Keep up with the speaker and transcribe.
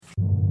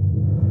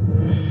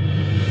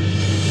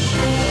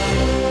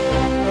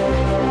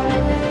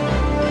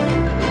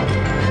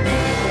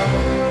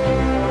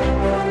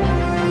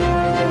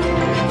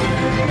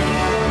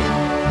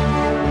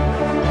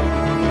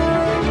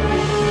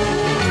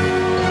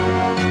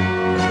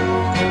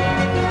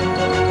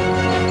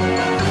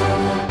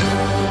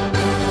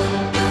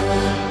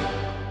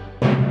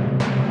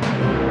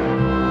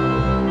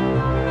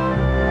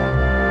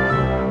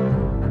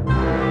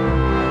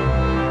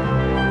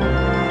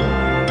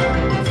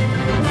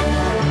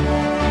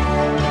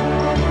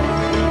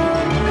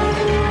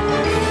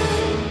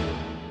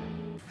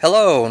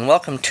Hello and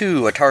welcome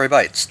to Atari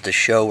Bytes, the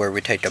show where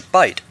we take a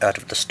bite out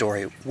of the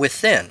story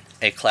within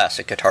a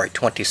classic Atari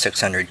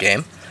 2600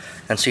 game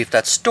and see if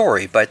that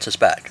story bites us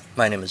back.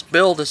 My name is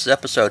Bill, this is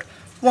episode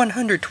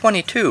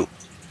 122.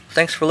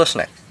 Thanks for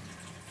listening.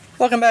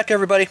 Welcome back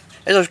everybody.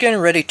 As I was getting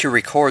ready to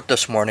record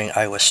this morning,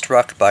 I was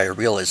struck by a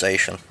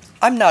realization.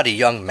 I'm not a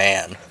young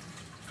man.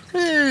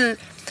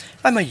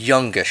 I'm a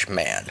youngish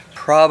man.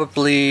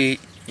 Probably,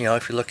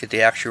 if you look at the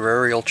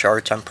actuarial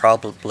charts, I'm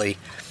probably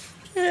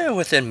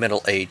within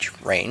middle age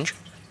range,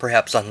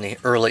 perhaps on the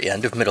early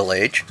end of middle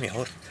age,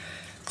 with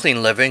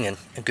clean living and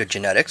good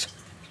genetics.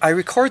 I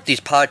record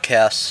these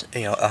podcasts,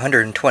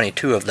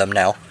 122 of them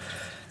now,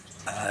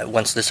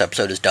 once this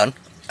episode is done.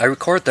 I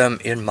record them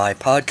in my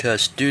podcast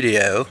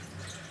studio,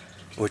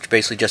 which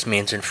basically just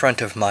means in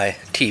front of my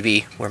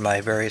TV, where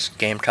my various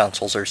game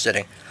consoles are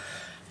sitting.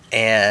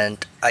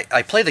 And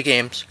I play the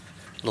games,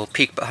 a little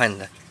peek behind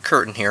the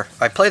curtain here,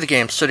 I play the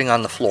games sitting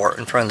on the floor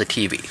in front of the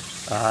TV.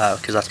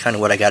 Because that's kind of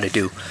what I got to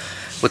do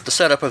with the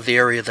setup of the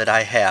area that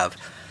I have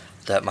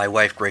that my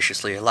wife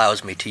graciously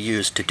allows me to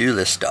use to do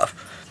this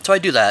stuff. So I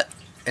do that,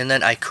 and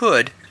then I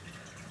could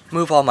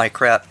move all my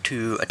crap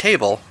to a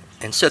table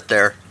and sit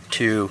there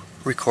to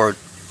record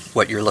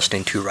what you're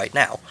listening to right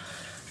now.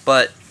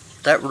 But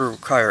that would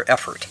require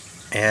effort,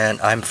 and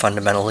I'm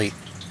fundamentally,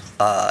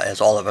 as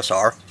all of us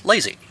are,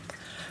 lazy.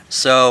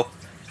 So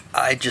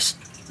I just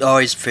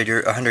always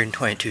figure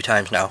 122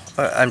 times now,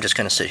 I'm just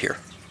going to sit here.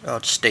 I'll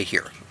just stay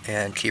here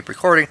and keep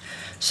recording,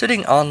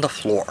 sitting on the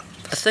floor.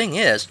 The thing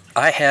is,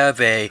 I have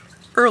a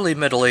early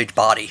middle-aged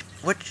body,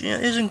 which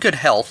is in good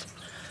health,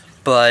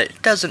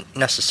 but doesn't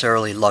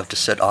necessarily love to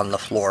sit on the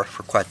floor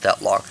for quite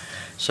that long.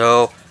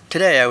 So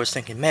today I was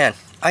thinking, man,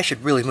 I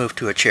should really move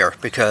to a chair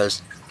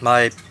because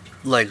my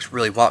legs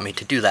really want me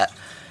to do that.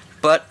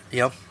 But,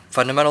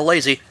 fundamental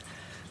lazy,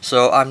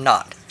 so I'm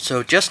not.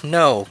 So just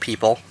know,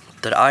 people,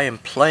 that I am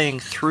playing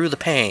through the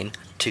pain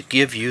to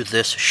give you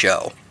this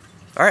show.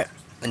 Alright.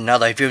 And now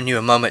that I've given you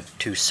a moment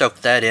to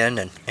soak that in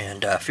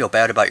and feel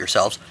bad about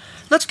yourselves,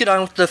 let's get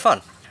on with the fun.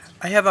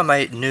 I have on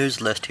my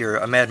news list here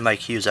a Mad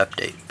Mike Hughes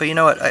update, but you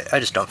know what, I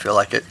just don't feel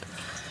like it.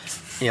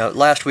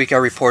 Last week I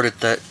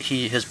reported that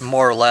he has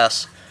more or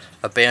less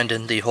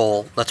abandoned the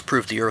whole let's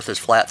prove the earth is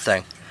flat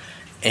thing,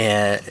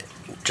 and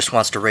just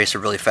wants to race a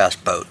really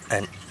fast boat,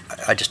 and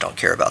I just don't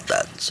care about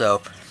that.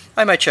 So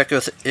I might check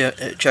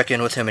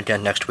in with him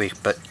again next week,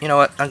 but you know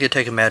what, I'm going to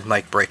take a Mad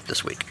Mike break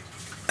this week.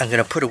 I'm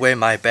going to put away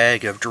my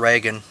bag of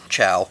dragon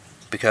chow,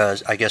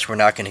 because I guess we're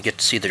not going to get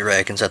to see the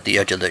dragons at the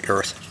edge of the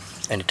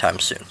earth anytime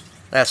soon.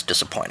 That's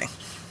disappointing.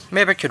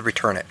 Maybe I could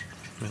return it.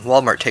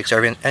 Walmart takes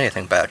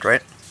anything bad,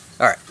 right?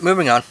 Alright,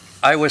 moving on.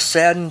 I was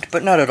saddened,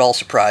 but not at all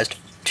surprised,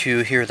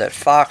 to hear that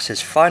Fox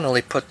has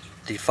finally put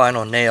the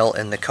final nail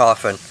in the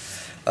coffin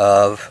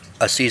of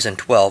a Season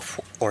 12,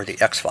 or the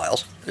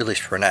X-Files, at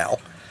least for now.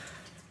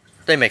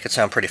 They make it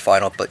sound pretty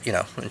final, but, in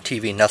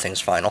TV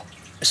nothing's final.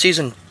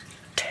 Season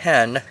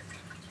 10...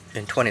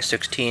 in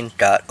 2016,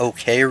 got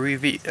okay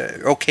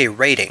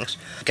ratings.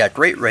 Got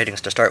great ratings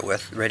to start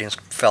with. Ratings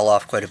fell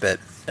off quite a bit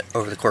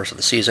over the course of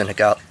the season.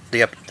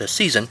 The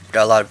season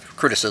got a lot of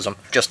criticism,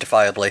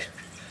 justifiably,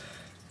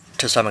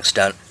 to some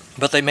extent.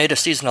 But they made a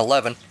season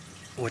 11,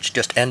 which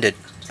just ended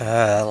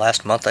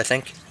last month, I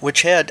think,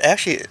 which had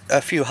actually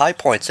a few high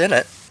points in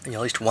it. At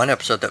least one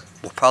episode that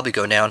will probably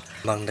go down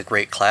among the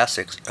great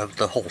classics of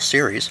the whole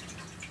series.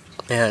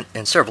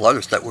 And several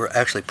others that were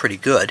actually pretty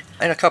good,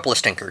 and a couple of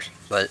stinkers.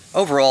 But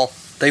overall,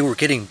 they were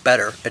getting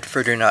better at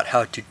figuring out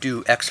how to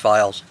do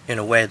X-Files in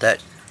a way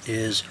that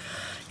is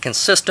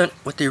consistent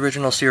with the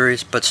original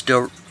series, but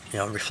still,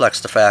 reflects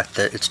the fact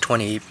that it's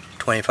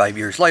 25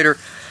 years later,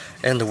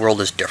 and the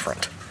world is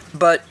different.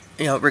 But,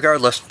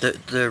 regardless,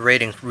 the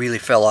ratings really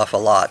fell off a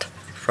lot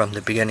from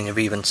the beginning of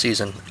even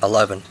season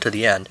 11 to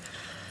the end.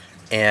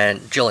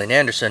 And Gillian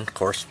Anderson, of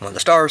course, one of the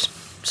stars,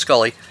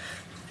 Scully,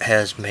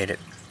 has made it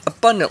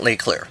abundantly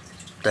clear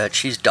that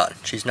she's done.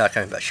 She's not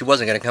coming back. She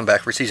wasn't going to come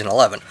back for season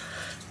 11,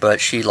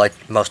 but she,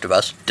 like most of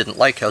us, didn't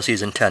like how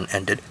season 10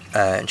 ended,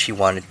 and she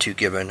wanted to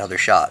give it another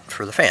shot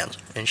for the fans.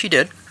 And she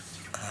did.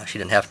 She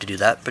didn't have to do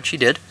that, but she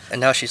did. And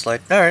now she's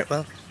like, alright,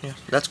 well,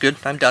 that's good.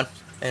 I'm done.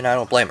 And I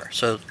don't blame her.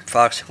 So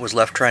Fox was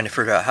left trying to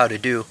figure out how to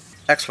do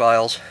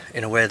X-Files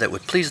in a way that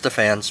would please the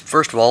fans,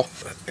 first of all,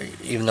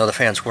 even though the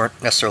fans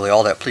weren't necessarily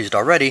all that pleased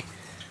already,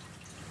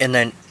 and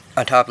then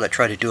on top of that,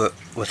 try to do it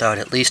without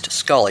at least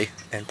Scully,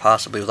 and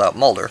possibly without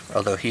Mulder,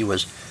 although David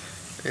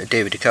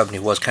Duchovny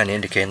was kind of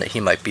indicating that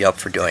he might be up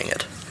for doing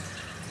it,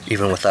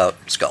 even without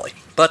Scully.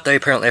 But they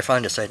apparently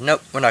finally decided,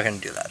 nope, we're not going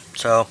to do that.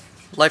 So,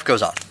 life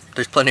goes on.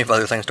 There's plenty of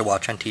other things to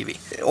watch on TV.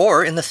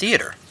 Or in the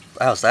theater.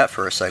 How's that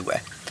for a segue?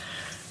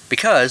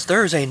 Because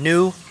there's a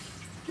new,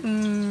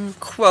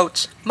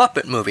 quotes,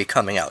 Muppet movie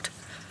coming out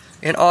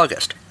in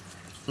August.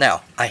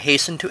 Now, I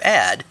hasten to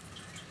add,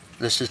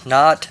 this is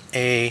not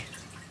a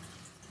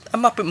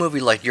Muppet movie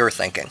like you're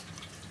thinking.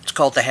 It's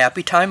called The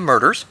Happy Time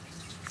Murders.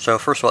 So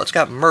first of all, it's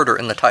got murder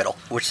in the title,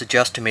 which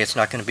suggests to me it's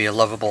not going to be a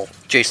lovable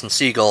Jason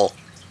Segel,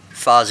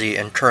 Fozzie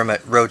and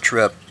Kermit road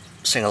trip,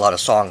 sing a lot of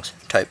songs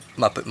type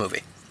Muppet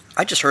movie.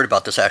 I just heard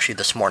about this actually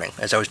this morning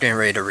as I was getting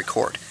ready to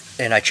record,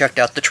 and I checked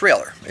out the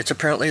trailer. It's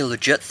apparently a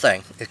legit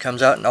thing. It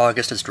comes out in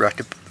August. It's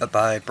directed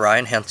by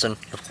Brian Henson,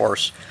 of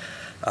course,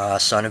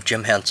 son of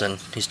Jim Henson.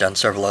 He's done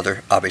several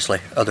other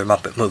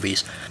Muppet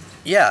movies.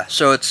 Yeah,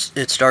 so it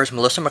stars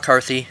Melissa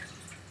McCarthy,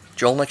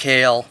 Joel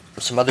McHale,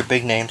 some other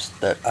big names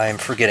that I am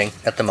forgetting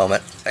at the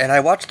moment. And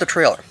I watched the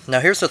trailer. Now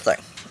here's the thing.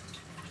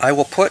 I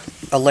will put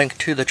a link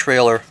to the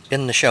trailer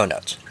in the show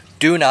notes.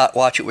 Do not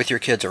watch it with your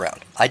kids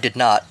around. I did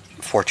not,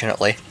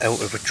 fortunately,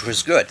 which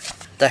was good.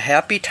 The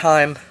Happy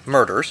Time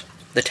Murders,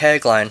 the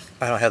tagline,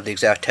 I don't have the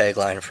exact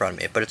tagline in front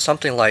of me, but it's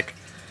something like,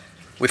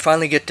 we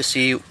finally get to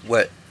see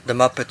what the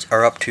Muppets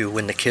are up to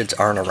when the kids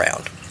aren't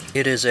around.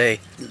 It is at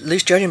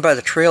least judging by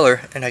the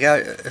trailer, and I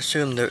gotta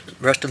assume the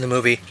rest of the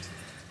movie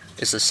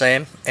is the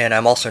same, and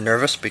I'm also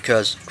nervous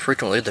because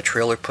frequently the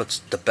trailer puts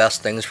the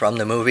best things from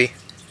the movie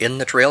in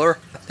the trailer.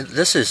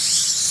 This is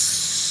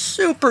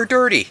super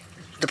dirty.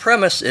 The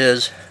premise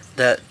is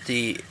that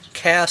the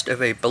cast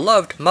of a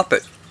beloved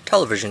Muppet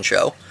television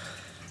show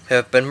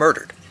have been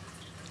murdered.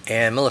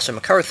 And Melissa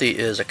McCarthy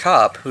is a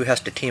cop who has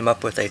to team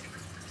up with a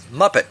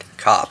Muppet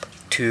cop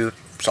to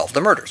solve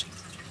the murders.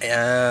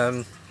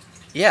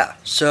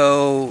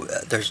 So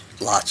there's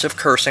lots of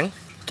cursing.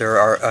 There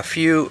are a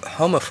few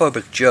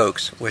homophobic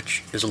jokes,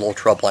 which is a little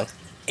troubling.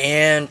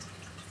 And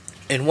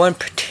in one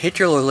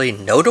particularly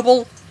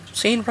notable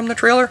scene from the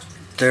trailer,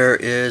 there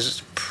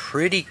is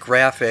pretty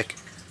graphic,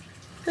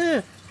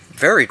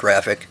 very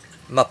graphic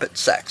Muppet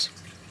sex.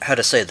 How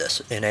to say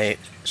this in a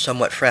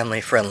somewhat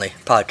friendly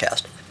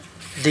podcast.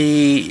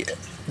 The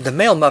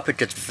male Muppet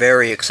gets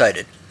very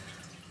excited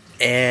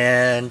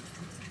and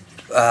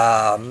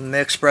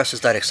expresses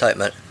that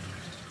excitement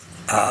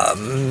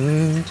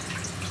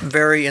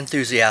very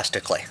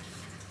enthusiastically.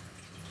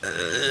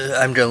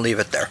 I'm going to leave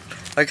it there.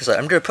 Like I said,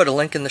 I'm going to put a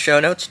link in the show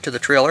notes to the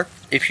trailer.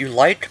 If you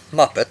like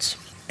Muppets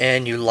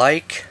and you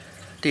like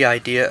the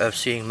idea of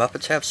seeing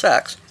Muppets have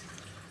sex,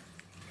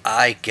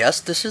 I guess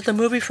this is the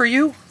movie for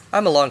you.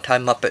 I'm a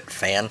longtime Muppet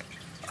fan.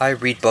 I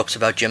read books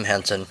about Jim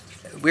Henson.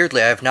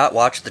 Weirdly, I have not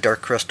watched The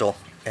Dark Crystal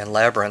and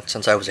Labyrinth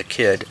since I was a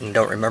kid and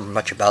don't remember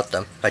much about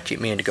them. I keep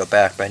meaning to go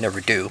back, but I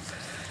never do.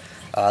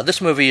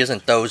 This movie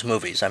isn't those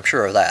movies, I'm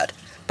sure of that.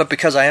 But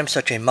because I am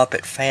such a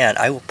Muppet fan,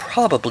 I will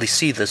probably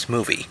see this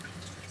movie.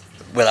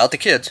 Without the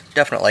kids,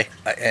 definitely.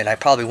 And I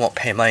probably won't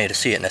pay money to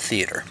see it in a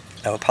theater.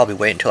 I will probably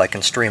wait until I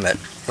can stream it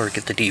or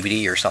get the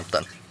DVD or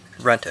something.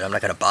 Rent it. I'm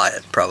not going to buy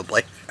it,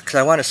 probably. Because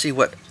I want to see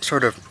what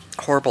sort of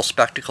horrible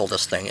spectacle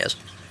this thing is.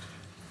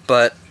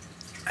 But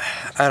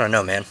I don't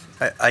know, man.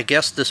 I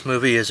guess this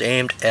movie is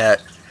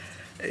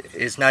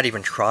not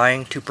even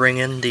trying to bring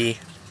in the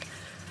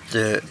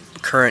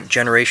current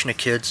generation of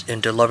kids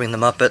into loving the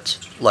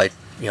Muppets, like,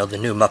 the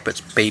new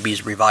Muppets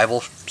Babies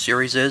Revival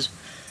series is.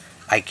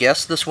 I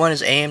guess this one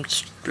is aimed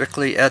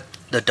strictly at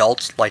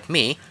adults like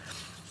me,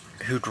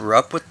 who grew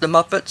up with the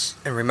Muppets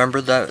and remember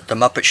the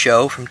Muppet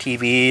Show from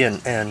TV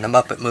and the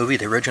Muppet movie,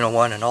 the original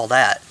one, and all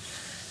that.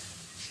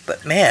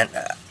 But man,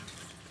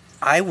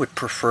 I would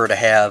prefer to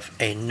have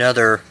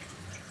another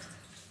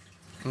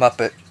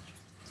Muppet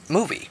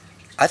movie.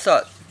 I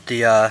thought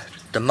the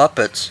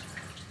Muppets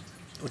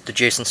with the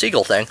Jason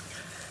Segel thing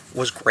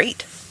was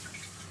great.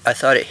 I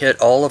thought it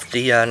hit all of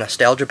the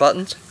nostalgia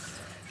buttons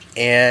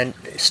and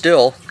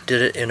still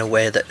did it in a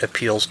way that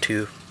appeals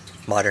to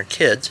modern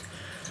kids.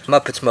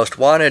 Muppets Most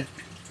Wanted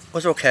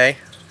was okay.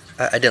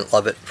 I didn't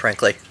love it,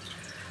 frankly.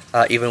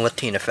 Even with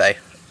Tina Fey,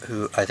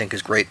 who I think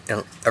is great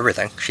in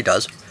everything she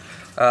does.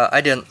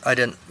 I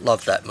didn't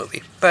love that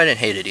movie, but I didn't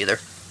hate it either.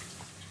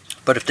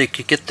 But if they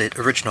could get the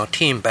original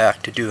team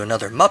back to do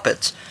another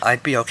Muppets,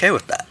 I'd be okay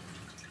with that.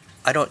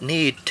 I don't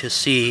need to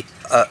see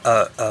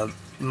a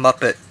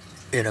Muppet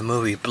in a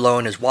movie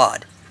blowing his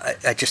wad.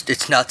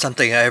 It's not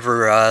something I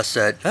ever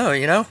said,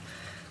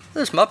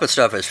 this Muppet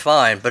stuff is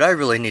fine, but I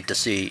really need to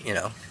see,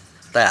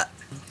 that.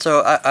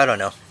 So, I don't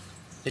know.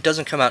 It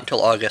doesn't come out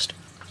until August.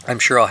 I'm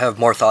sure I'll have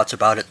more thoughts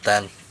about it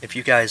then. If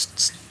you guys,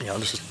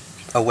 this is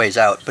a ways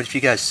out, but if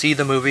you guys see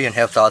the movie and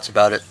have thoughts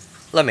about it,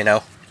 let me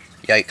know.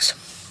 Yikes.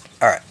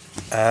 Alright.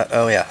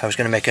 I was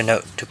going to make a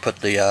note to put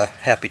the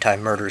Happy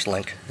Time Murders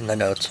link in the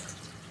notes.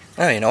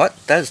 Oh, you know what?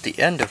 That is the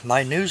end of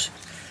my news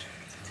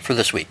for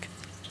this week.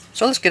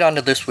 So let's get on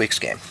to this week's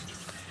game.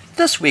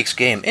 This week's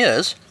game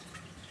is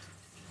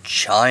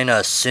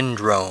China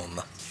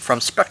Syndrome from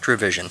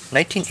SpectraVision,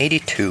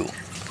 1982.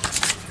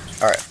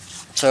 Alright,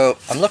 so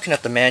I'm looking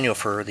at the manual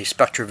for the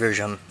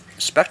SpectraVision,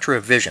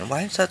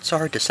 why is that so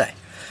hard to say?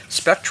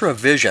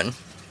 SpectraVision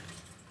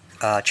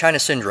China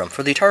Syndrome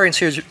for the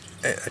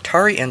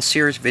Atari and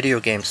Sears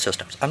video game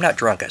systems. I'm not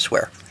drunk, I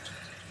swear.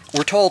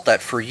 We're told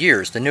that for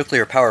years the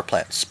nuclear power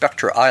plant,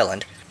 Spectra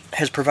Island,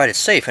 has provided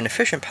safe and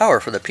efficient power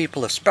for the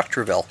people of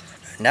Spectraville.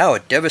 Now a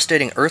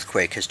devastating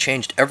earthquake has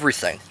changed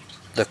everything.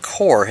 The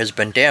core has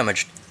been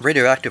damaged,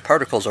 radioactive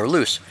particles are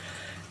loose,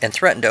 and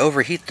threaten to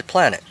overheat the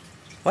planet.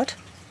 What?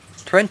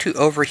 Threaten to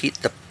overheat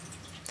the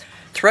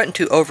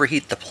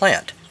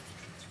plant.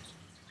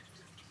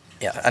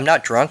 Yeah, I'm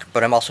not drunk,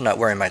 but I'm also not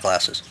wearing my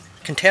glasses.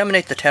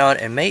 Contaminate the town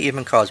and may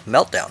even cause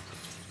meltdown.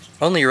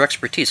 Only your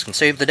expertise can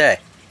save the day.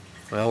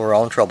 Well, we're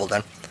all in trouble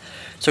then.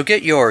 So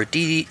get your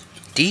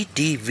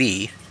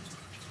DDV,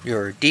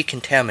 your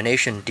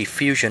Decontamination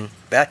Diffusion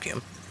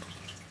Vacuum,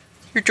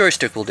 your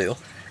joystick will do,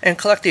 and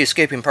collect the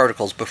escaping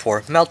particles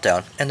before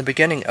meltdown and the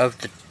beginning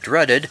of the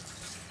dreaded ...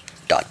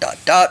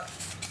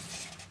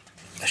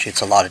 Actually,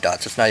 it's a lot of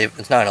dots. It's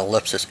not an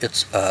ellipsis.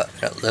 It's an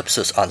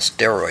ellipsis on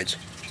steroids.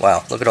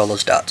 Wow, look at all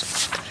those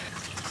dots.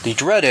 The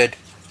dreaded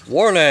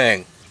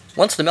warning.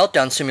 Once the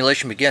meltdown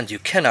simulation begins, you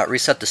cannot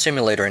reset the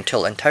simulator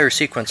until entire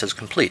sequence is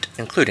complete,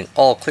 including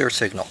all clear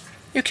signal.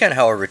 You can,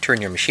 however,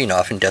 turn your machine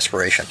off in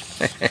desperation.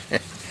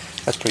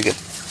 That's pretty good.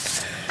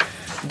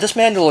 This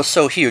manual is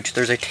so huge,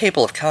 there's a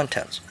table of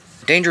contents.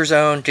 Danger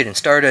zone, getting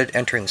started,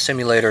 entering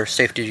simulator,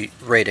 safety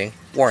rating,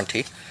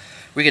 warranty.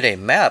 We get a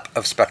map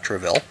of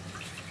Spectraville.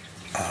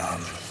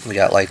 We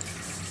got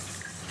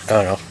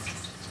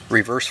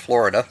reverse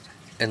Florida,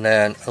 and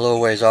then a little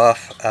ways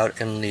off,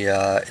 out in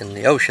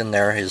the ocean,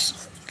 there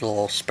is the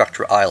little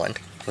Spectra Island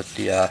with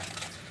the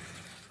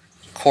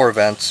core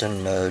vents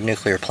and the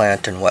nuclear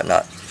plant and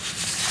whatnot.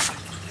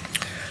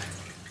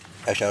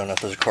 Actually, I don't know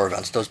if those are core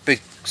vents. Those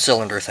big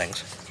cylinder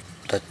things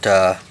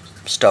that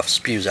stuff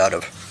spews out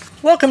of.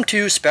 Welcome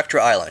to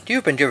Spectra Island.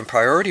 You've been given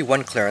Priority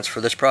 1 clearance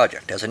for this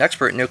project. As an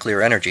expert in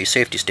nuclear energy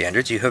safety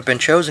standards, you have been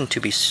chosen to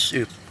be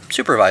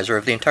supervisor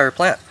of the entire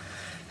plant.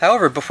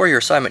 However, before your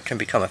assignment can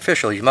become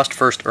official, you must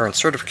first earn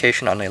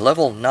certification on a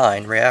Level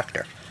 9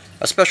 reactor.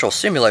 A special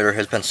simulator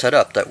has been set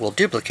up that will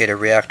duplicate a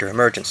reactor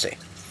emergency.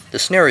 The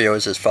scenario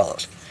is as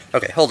follows.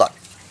 Okay, hold on.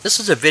 This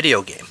is a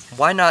video game.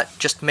 Why not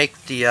just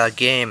make the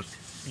game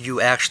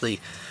you actually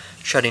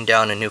shutting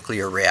down a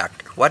nuclear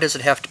reactor? Why does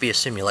it have to be a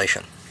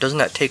simulation? Doesn't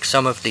that take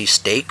some of the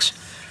stakes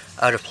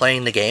out of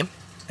playing the game?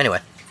 Anyway,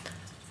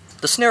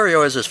 the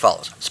scenario is as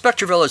follows.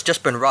 Spectraville has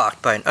just been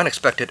rocked by an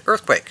unexpected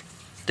earthquake.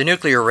 The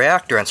nuclear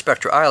reactor on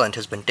Spectra Island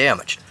has been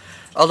damaged.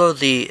 Although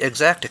the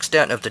exact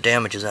extent of the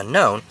damage is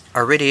unknown,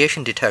 our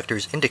radiation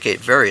detectors indicate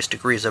various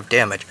degrees of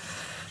damage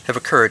have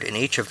occurred in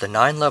each of the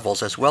 9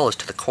 levels as well as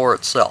to the core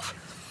itself.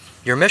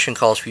 Your mission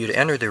calls for you to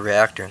enter the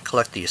reactor and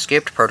collect the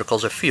escaped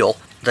particles of fuel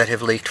that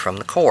have leaked from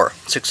the core.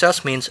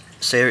 Success means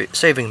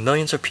saving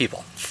millions of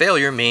people.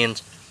 Failure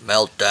means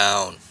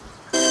meltdown.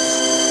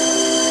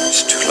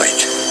 It's too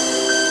late.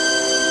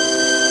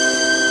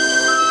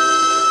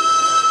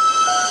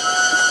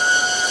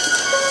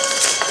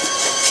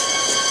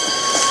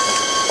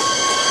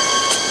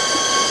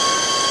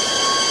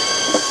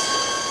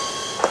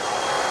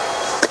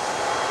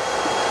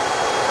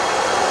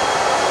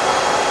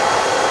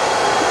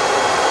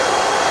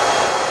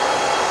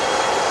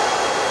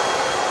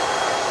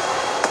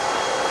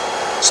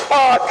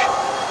 Spock!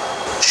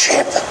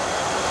 Ship!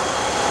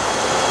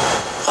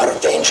 Out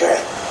of danger?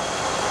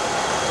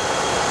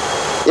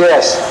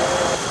 Yes.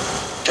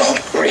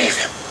 Don't grieve,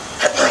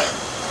 Admiral.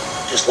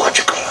 Just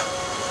logical.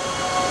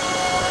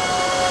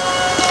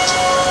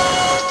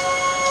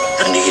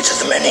 The needs of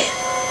the many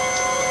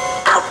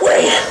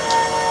outweigh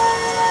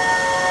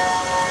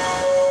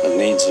the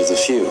needs of the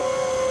few.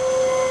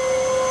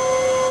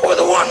 Or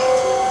the one.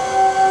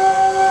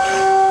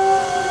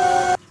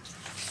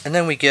 And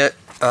then we get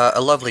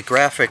a lovely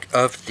graphic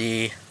of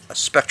the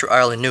Spectra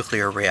Island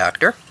nuclear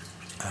reactor.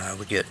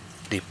 We get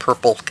the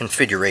purple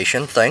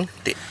configuration thing,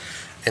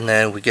 and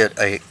then we get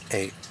a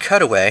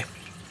cutaway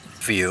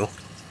view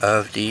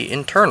of the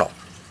internal,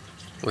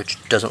 which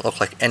doesn't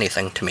look like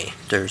anything to me.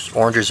 There's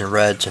oranges and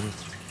reds and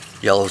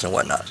yellows and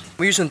whatnot.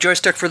 We're using the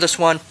joystick for this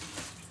one.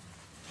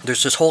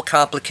 There's this whole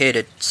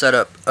complicated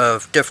setup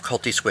of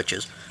difficulty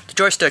switches. The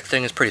joystick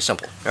thing is pretty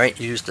simple, right?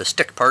 You use the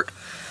stick part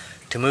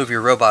to move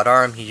your robot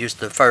arm, you use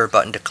the fire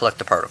button to collect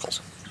the particles.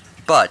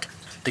 But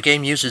the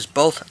game uses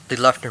both the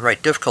left and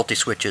right difficulty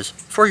switches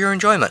for your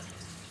enjoyment.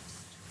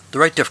 The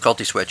right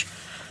difficulty switch,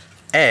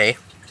 A,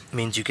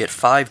 means you get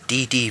 5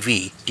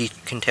 DDV,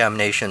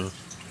 decontamination,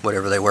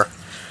 whatever they were,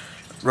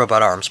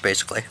 robot arms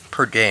basically,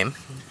 per game.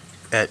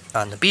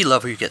 On the B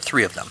level you get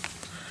 3 of them.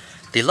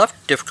 The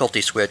left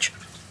difficulty switch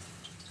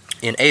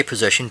in A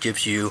position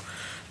gives you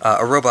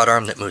a robot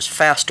arm that moves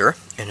faster,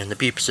 and in the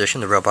B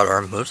position the robot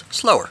arm moves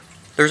slower.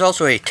 There's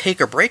also a take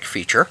a break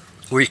feature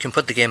where you can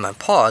put the game on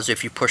pause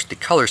if you push the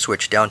color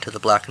switch down to the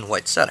black and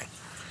white setting.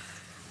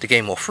 The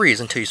game will freeze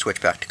until you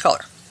switch back to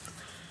color.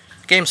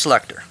 Game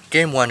selector.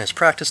 Game 1 is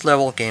practice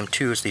level, Game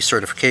 2 is the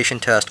certification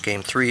test,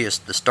 Game 3 is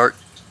the start.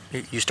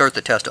 You start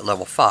the test at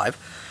level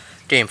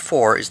 5. Game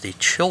 4 is the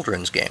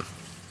children's game,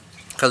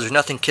 because there's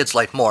nothing kids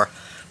like more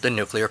than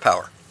nuclear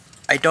power.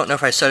 I don't know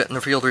if I said it in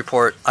the field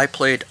report, I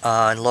played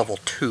on level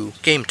 2,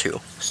 Game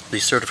 2, the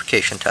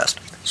certification test.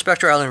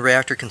 Spectra Island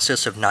reactor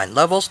consists of 9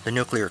 levels. The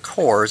nuclear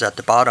core is on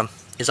the bottom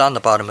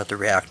of the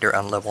reactor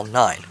on level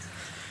 9.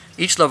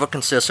 Each level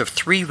consists of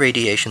 3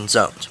 radiation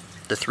zones.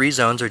 The 3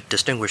 zones are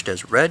distinguished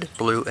as red,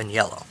 blue, and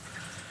yellow.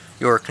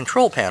 Your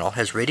control panel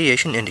has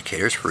radiation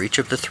indicators for each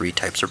of the 3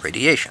 types of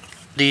radiation.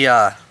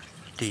 The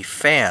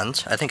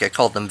fans, I think I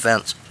called them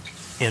vents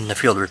in the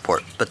field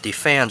report, but the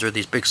fans are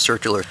these big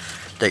circular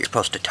that you're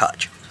supposed to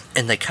touch.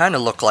 And they kind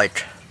of look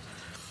like,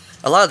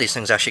 a lot of these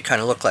things actually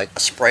kind of look like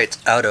sprites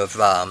out of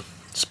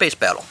Space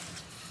Battle.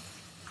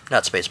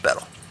 Not Space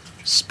Battle.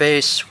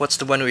 Space, what's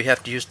the one where you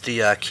have to use the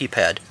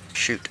keypad?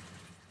 Shoot.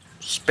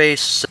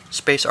 Space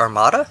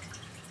Armada?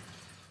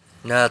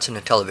 No, it's in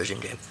a television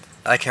game.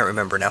 I can't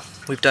remember now.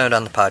 We've done it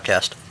on the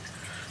podcast.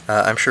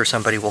 I'm sure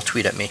somebody will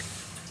tweet at me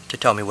to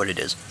tell me what it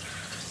is.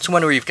 It's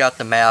one where you've got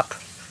the map,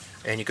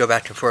 and you go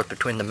back and forth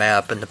between the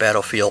map and the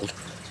battlefield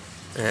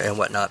and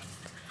whatnot.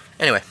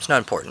 Anyway, it's not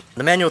important.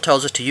 The manual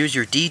tells us to use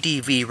your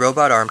DDV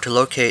robot arm to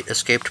locate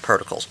escaped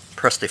particles.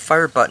 Press the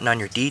fire button on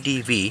your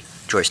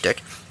DDV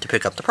joystick to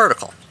pick up the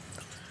particle.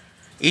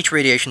 Each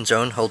radiation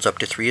zone holds up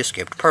to 3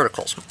 escaped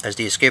particles. As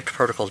the escaped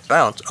particles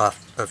bounce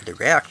off of the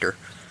reactor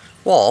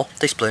wall,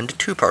 they split into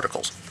 2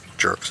 particles.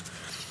 Jerks.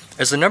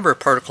 As the number of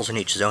particles in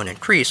each zone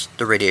increase,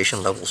 the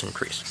radiation levels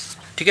increase.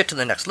 To get to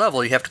the next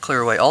level, you have to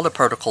clear away all the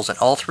particles in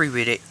all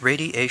 3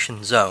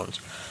 radiation zones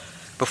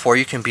before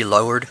you can be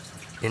lowered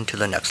into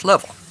the next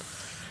level.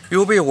 You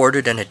will be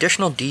awarded an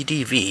additional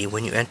DDV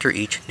when you enter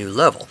each new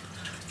level.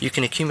 You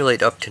can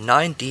accumulate up to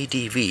 9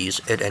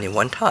 DDVs at any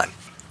one time.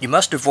 You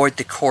must avoid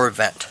the core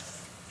vent.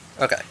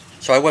 Okay,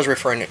 so I was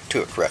referring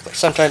to it correctly.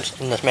 Sometimes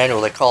in this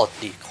manual they call it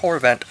the core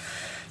vent,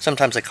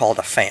 sometimes they call it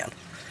a fan.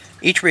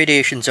 Each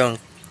radiation zone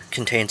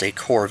contains a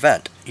core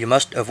vent. You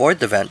must avoid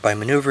the vent by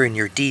maneuvering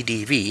your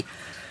DDV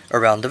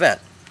around the vent.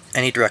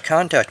 Any direct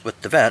contact with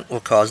the vent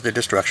will cause the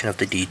destruction of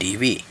the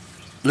DDV.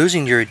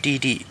 Losing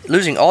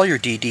all your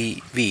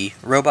DDV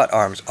robot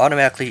arms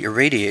automatically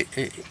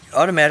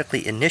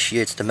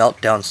initiates the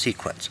meltdown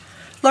sequence.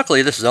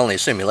 Luckily, this is only a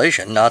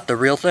simulation, not the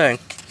real thing.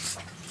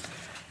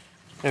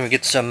 Then we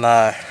get some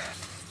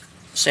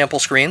sample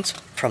screens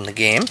from the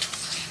game.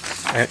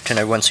 Can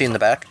everyone see in the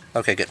back?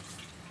 Okay, good.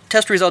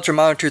 Test results are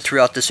monitored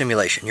throughout the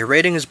simulation. Your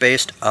rating is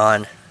based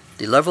on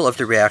the level of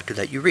the reactor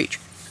that you reach.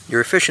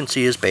 Your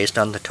efficiency is based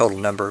on the total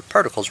number of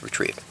particles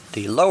retrieved.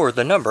 The lower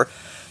the number,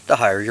 the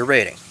higher your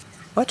rating.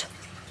 What?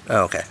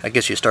 Oh, okay. I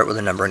guess you start with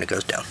a number and it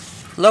goes down.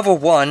 Level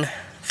 1,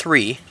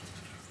 3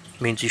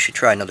 means you should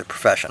try another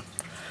profession.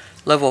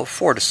 Level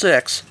 4 to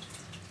 6,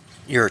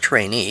 you're a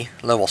trainee.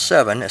 Level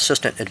 7,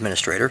 assistant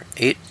administrator.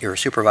 8, you're a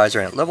supervisor.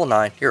 And at level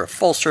 9, you're a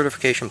full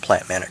certification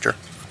plant manager.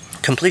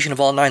 Completion of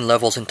all 9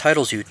 levels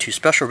entitles you to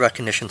special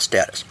recognition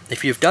status.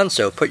 If you've done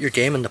so, put your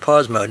game in the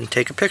pause mode and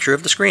take a picture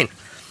of the screen.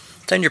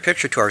 Send your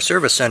picture to our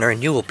service center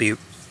and you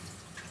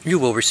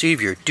will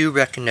receive your due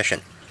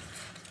recognition,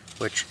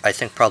 which I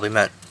think probably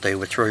meant they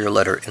would throw your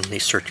letter in the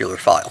circular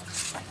file.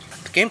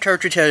 The game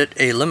cartridge had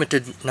a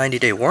limited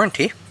 90-day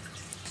warranty,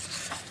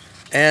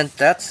 and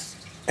that's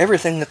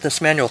everything that this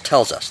manual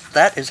tells us.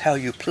 That is how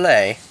you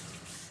play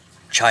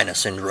China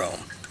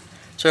Syndrome.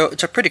 So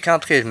it's a pretty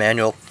complicated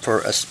manual for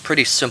a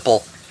pretty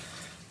simple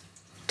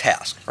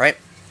task, right?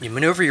 You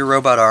maneuver your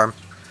robot arm,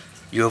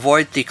 you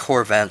avoid the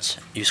core vents,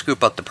 you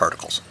scoop up the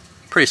particles.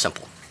 Pretty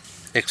simple.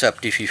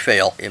 Except if you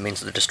fail, it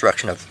means the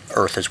destruction of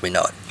Earth as we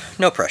know it.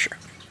 No pressure.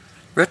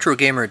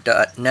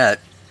 RetroGamer.net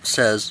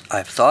says,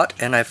 I've thought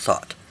and I've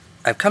thought.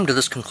 I've come to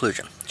this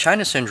conclusion.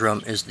 China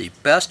Syndrome is the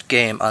best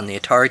game on the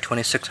Atari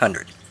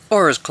 2600.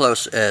 Or as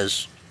close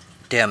as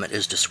damn it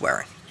is to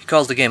swearing. He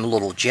calls the game a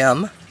little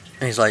gem.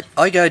 And he's like,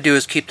 all you gotta do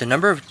is keep the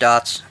number of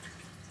dots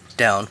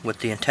down with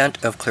the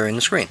intent of clearing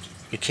the screen.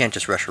 You can't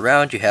just rush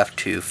around. You have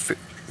to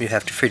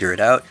figure it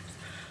out.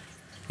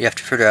 You have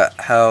to figure out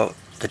how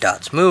the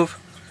dots move,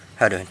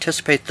 how to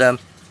anticipate them.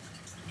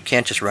 You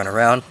can't just run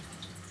around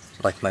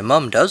like my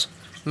mom does.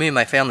 Me and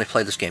my family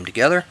play this game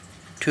together.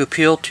 To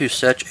appeal to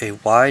such a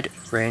wide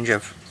range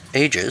of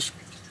ages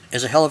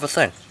is a hell of a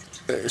thing.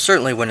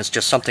 Certainly when it's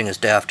just something as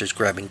daft as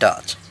grabbing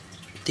dots.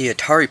 The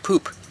Atari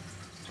Poop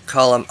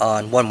column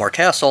on One More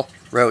Castle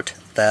wrote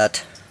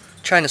that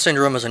China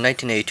Syndrome is a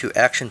 1982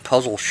 action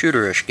puzzle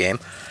shooter-ish game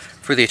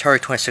for the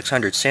Atari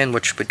 2600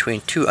 sandwiched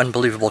between 2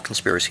 unbelievable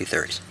conspiracy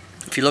theories.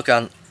 If you look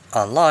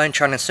online,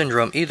 China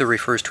Syndrome either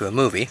refers to a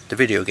movie, the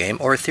video game,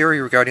 or a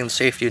theory regarding the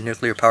safety of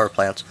nuclear power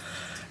plants,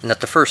 and that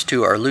the first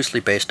 2 are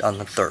loosely based on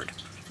the third.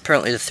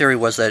 Apparently the theory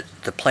was that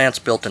the plants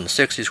built in the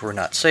 60s were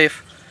not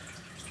safe,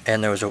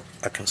 and there was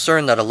a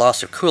concern that a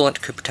loss of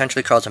coolant could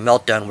potentially cause a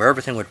meltdown where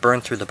everything would burn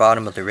through the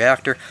bottom of the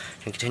reactor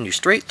and continue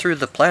straight through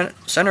the planet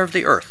center of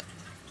the Earth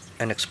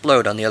and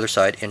explode on the other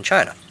side in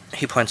China.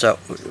 He points out,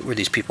 were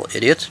these people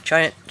idiots?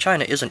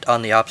 China isn't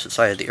on the opposite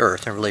side of the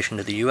Earth in relation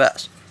to the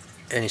U.S.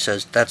 And he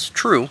says that's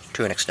true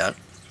to an extent,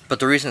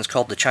 but the reason it's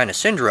called the China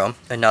Syndrome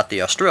and not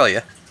the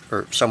Australia,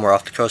 or somewhere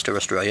off the coast of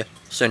Australia,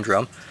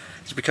 syndrome,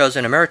 is because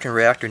an American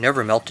reactor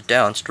never melted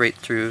down straight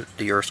through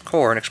the Earth's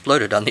core and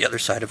exploded on the other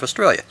side of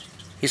Australia.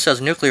 He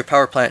says a nuclear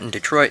power plant in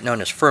Detroit known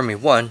as Fermi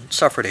 1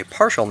 suffered a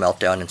partial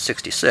meltdown in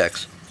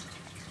 '66.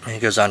 And he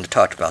goes on to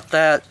talk about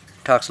that,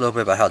 talks a little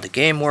bit about how the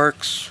game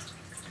works.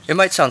 It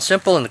might sound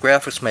simple and the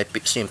graphics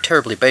might seem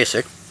terribly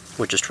basic,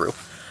 which is true,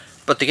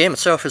 but the game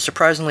itself is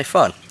surprisingly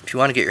fun. If you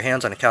want to get your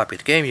hands on a copy of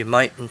the game, you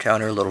might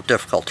encounter a little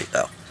difficulty,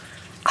 though.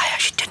 I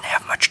actually didn't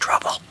have much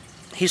trouble.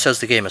 He says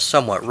the game is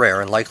somewhat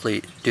rare and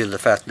likely due to the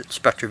fact that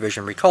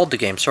Spectravision recalled the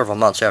game several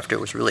months after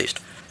it was released,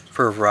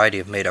 for a variety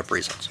of made-up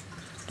reasons.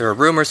 There are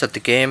rumors that the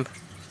game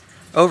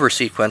over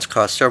sequence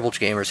caused several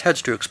gamers'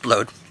 heads to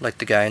explode, like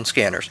the guy in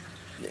Scanners.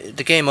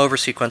 The game over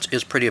sequence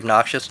is pretty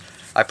obnoxious.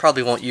 I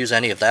probably won't use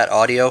any of that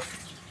audio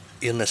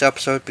in this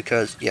episode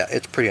because, yeah,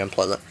 it's pretty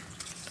unpleasant.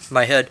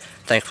 My head,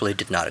 thankfully,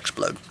 did not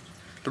explode.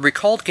 The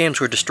recalled games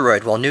were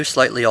destroyed while new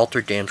slightly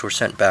altered games were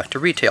sent back to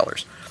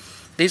retailers.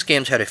 These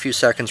games had a few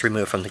seconds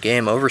removed from the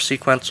game over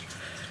sequence,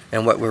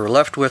 and what we were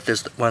left with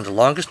is one of the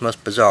longest,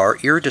 most bizarre,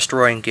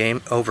 ear-destroying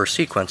game over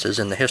sequences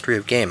in the history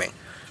of gaming.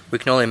 We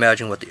can only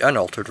imagine what the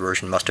unaltered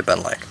version must have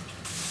been like.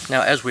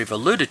 Now, as we've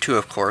alluded to,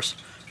 of course,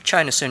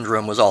 China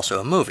Syndrome was also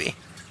a movie.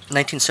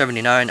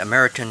 1979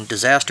 American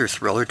disaster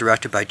thriller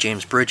directed by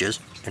James Bridges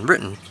and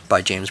written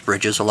by James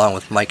Bridges along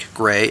with Mike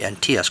Gray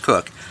and T.S.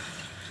 Cook.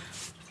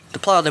 The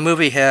plot of the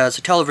movie has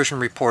a television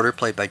reporter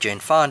played by Jane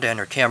Fonda and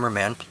her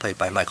cameraman played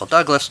by Michael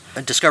Douglas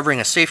discovering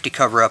a safety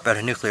cover-up at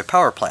a nuclear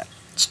power plant.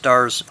 It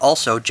stars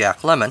also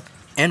Jack Lemmon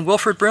and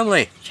Wilford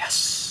Brimley.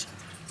 Yes!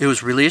 It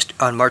was released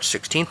on March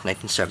 16,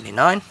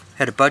 1979,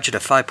 had a budget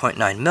of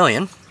 $5.9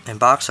 million and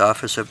box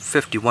office of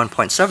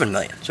 $51.7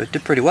 million, so it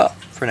did pretty well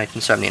for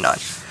 1979.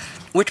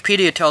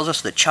 Wikipedia tells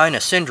us that China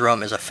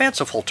Syndrome is a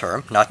fanciful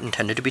term, not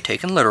intended to be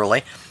taken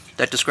literally,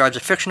 that describes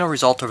a fictional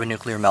result of a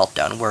nuclear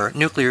meltdown, where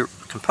nuclear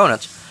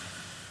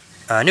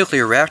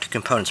reactor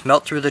components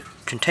melt through the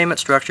containment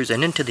structures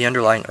and into the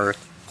underlying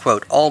earth,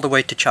 quote, all the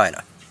way to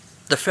China.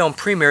 The film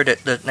premiered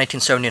at the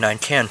 1979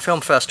 Cannes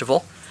Film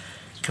Festival,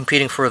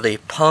 competing for the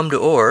Palme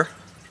d'Or,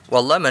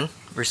 while Lemmon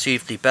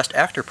received the Best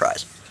Actor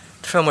prize.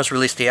 The film was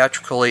released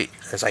theatrically,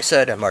 as I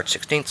said, on March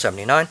 16,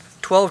 1979,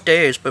 12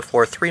 days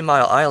before 3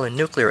 Mile Island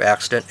nuclear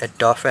accident at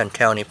Dauphin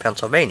County,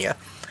 Pennsylvania,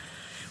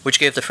 which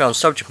gave the film's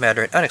subject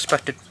matter an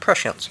unexpected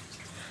prescience.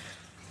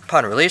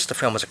 Upon release, the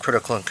film was a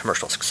critical and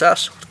commercial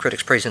success, with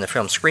critics praising the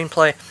film's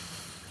screenplay,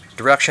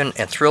 direction,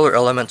 and thriller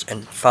elements,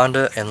 and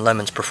Fonda and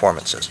Lemmon's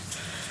performances.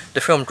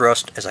 The film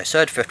grossed, as I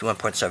said,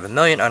 $51.7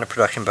 million on a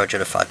production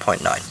budget of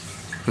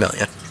 $5.9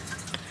 million.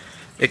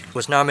 It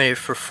was nominated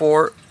for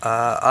 4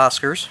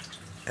 Oscars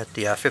at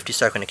the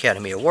 52nd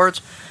Academy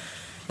Awards,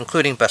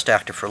 including Best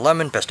Actor for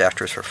Lemmon, Best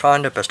Actress for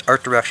Fonda, Best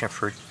Art Direction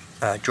for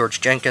George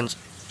Jenkins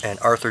and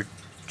Arthur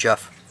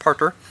Jeff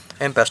Parter,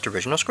 and Best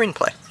Original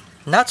Screenplay.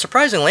 Not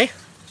surprisingly,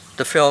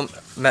 the film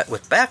met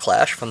with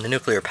backlash from the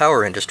nuclear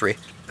power industry,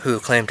 who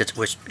claimed it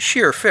was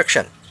sheer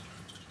fiction.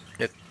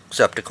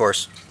 Except, of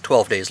course,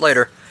 12 days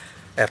later,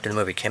 after the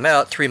movie came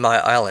out, 3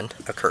 Mile Island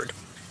occurred.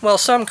 While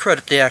some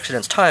credit the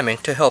accident's timing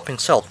to helping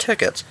sell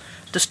tickets,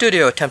 the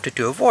studio attempted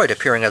to avoid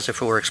appearing as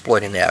if it were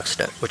exploiting the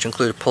accident, which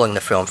included pulling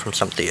the film from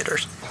some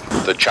theaters.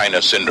 The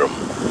China Syndrome.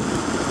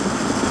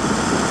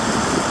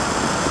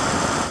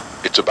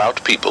 It's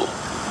about people.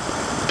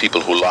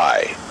 People who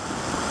lie.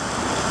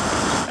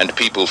 And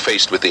people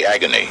faced with the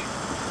agony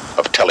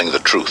of telling the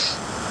truth.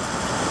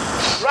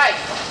 Right.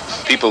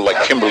 People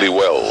like Kimberly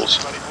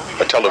Wells,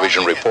 a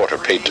television reporter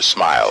paid to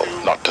smile,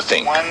 not to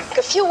think.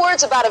 A few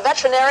words about a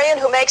veterinarian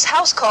who makes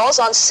house calls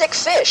on sick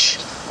fish.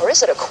 Or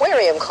is it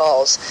aquarium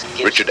calls?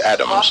 Richard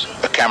Adams,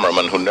 a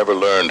cameraman who never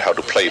learned how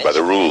to play by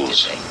the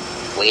rules.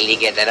 Wait till you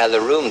get that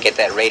other room, get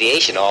that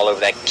radiation all over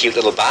that cute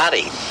little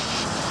body.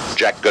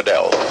 Jack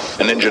Goodell,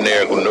 an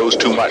engineer who knows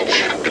too much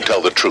to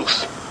tell the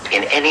truth.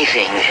 In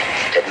anything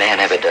that man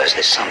ever does,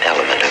 there's some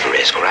element of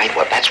risk, right?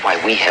 Well, that's why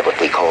we have what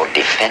we call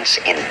defense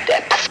in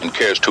depth. And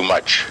cares too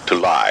much to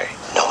lie.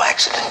 No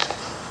accident.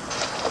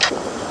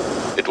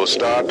 It will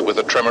start with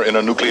a tremor in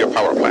a nuclear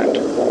power plant.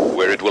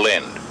 Where it will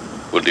end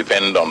will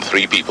depend on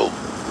 3 people.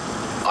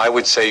 I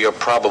would say you're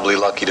probably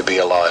lucky to be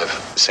alive.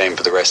 Same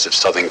for the rest of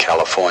Southern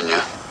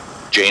California.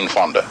 Jane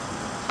Fonda.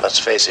 Let's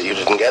face it, you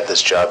didn't get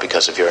this job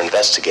because of your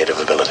investigative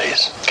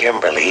abilities.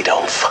 Kimberly,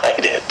 don't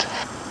fight it.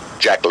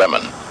 Jack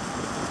Lemmon.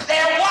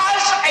 There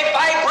was a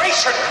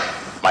vibration.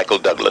 Michael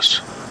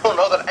Douglas. I don't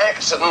know that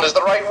accident is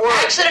the right word.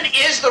 Accident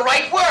is the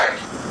right word.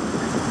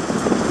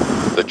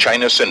 The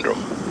China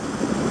Syndrome.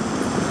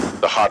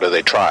 The harder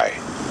they try,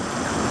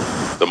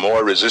 the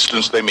more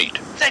resistance they meet.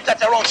 They've got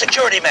their own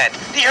security men.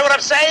 Do you hear what I'm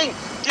saying?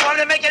 Do you want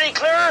me to make it any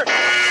clearer?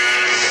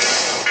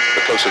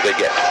 The closer they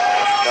get,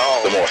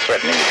 the more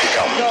threatening it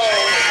becomes.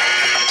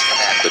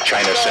 The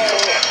China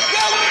Syndrome.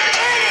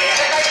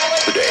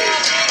 Today,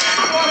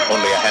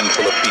 only a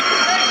handful of people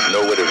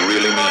know what it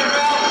really means.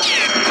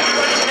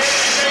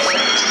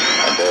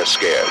 And they're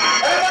scared.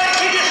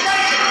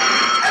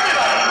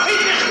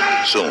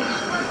 Soon,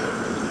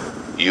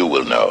 you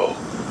will know.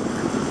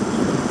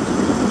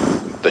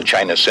 The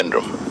China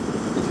Syndrome.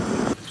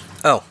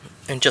 Oh,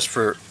 and just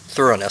for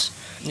thoroughness,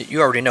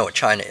 you already know what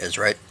China is,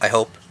 right? I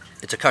hope.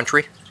 It's a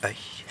country, a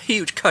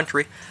huge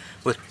country,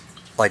 with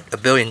like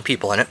 1 billion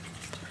people in it.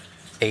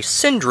 A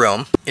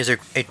syndrome is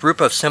a group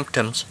of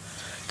symptoms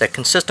that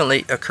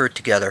consistently occur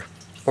together,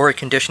 or a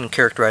condition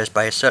characterized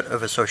by a set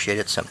of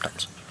associated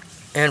symptoms.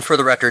 And for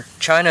the record,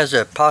 China is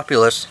a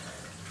populous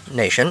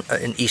nation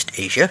in East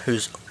Asia,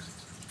 whose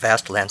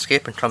vast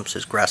landscape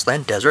encompasses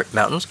grassland, desert,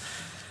 mountains,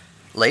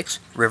 lakes,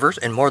 rivers,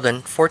 and more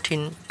than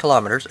 14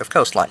 kilometers of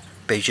coastline.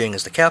 Beijing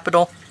is the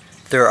capital.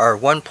 There are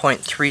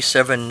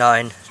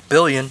 1.379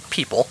 billion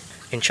people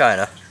in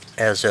China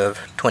as of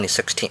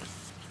 2016.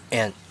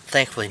 and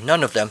thankfully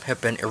none of them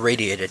have been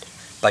irradiated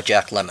by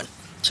Jack Lemmon,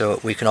 so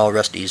we can all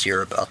rest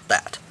easier about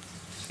that.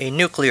 A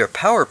nuclear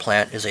power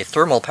plant is a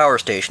thermal power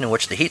station in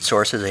which the heat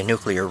source is a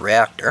nuclear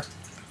reactor.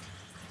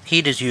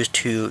 Heat is used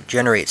to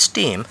generate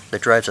steam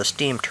that drives a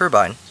steam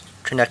turbine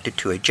connected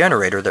to a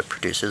generator that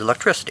produces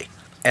electricity.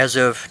 As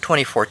of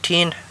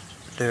 2014,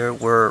 there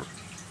were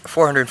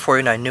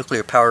 449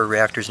 nuclear power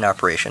reactors in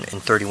operation in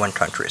 31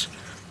 countries.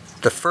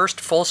 The first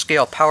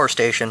full-scale power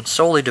station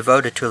solely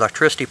devoted to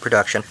electricity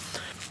production,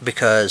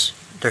 because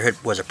there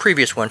was a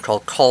previous one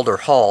called Calder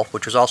Hall,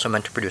 which was also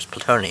meant to produce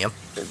plutonium.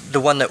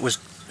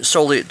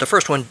 The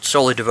first one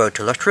solely devoted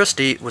to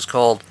electricity was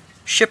called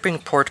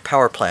Shippingport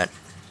Power Plant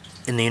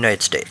in the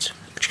United States,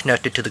 which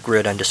connected to the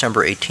grid on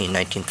December 18,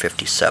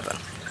 1957.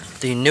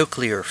 The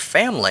nuclear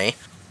family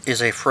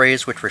is a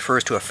phrase which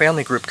refers to a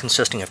family group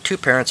consisting of two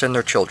parents and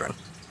their children,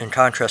 in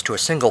contrast to a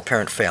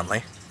single-parent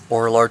family,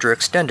 or a larger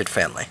extended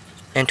family,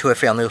 and to a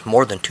family with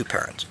more than two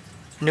parents.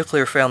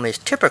 Nuclear families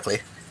typically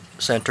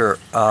center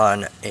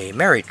on a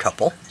married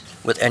couple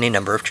with any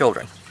number of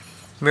children.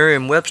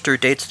 Merriam-Webster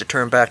dates the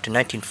term back to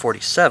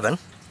 1947,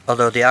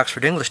 although the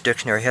Oxford English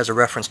Dictionary has a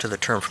reference to the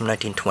term from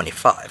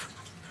 1925.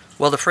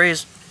 While the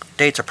phrase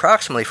dates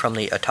approximately from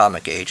the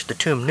atomic age, the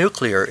term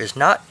nuclear is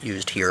not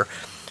used here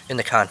in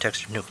the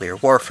context of nuclear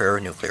warfare or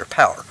nuclear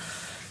power,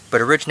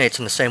 but originates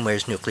in the same way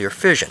as nuclear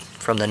fission,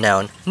 from the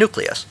noun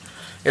nucleus,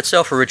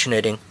 itself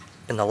originating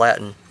in the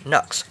Latin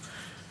nux,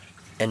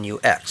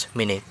 N-U-X,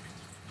 meaning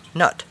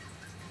nut,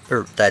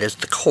 or that is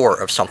the core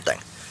of something.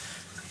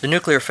 The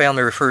nuclear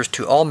family refers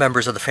to all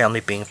members of the family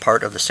being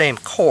part of the same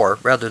core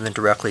rather than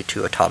directly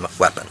to atomic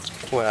weapons.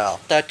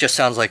 Well, that just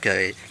sounds like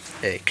a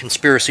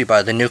conspiracy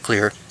by the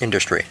nuclear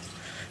industry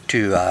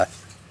to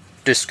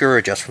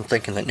discourage us from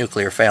thinking that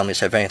nuclear families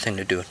have anything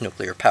to do with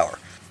nuclear power,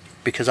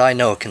 because I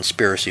know a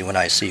conspiracy when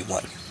I see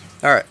one.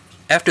 Alright,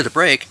 after the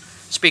break,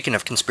 speaking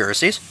of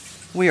conspiracies,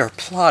 we are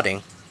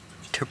plotting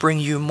to bring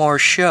you more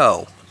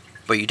show,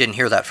 but you didn't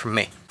hear that from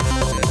me.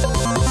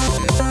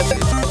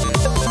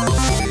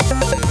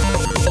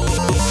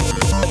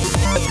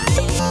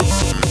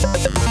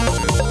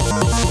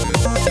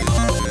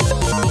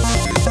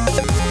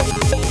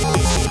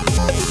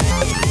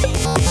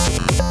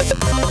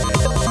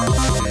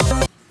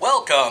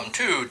 Welcome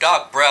to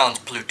Doc Brown's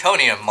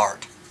Plutonium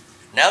Mart.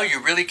 Now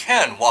you really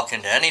can walk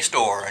into any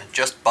store and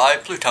just buy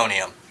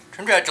plutonium.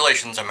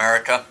 Congratulations,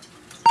 America.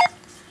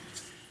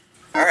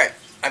 Alright,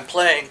 I'm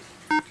playing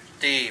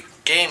the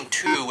Game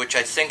 2, which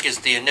I think is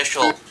the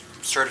initial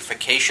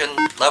certification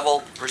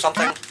level or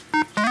something.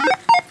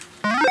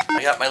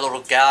 I got my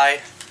little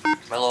guy,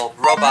 my little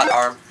robot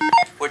arm,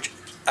 which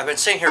I've been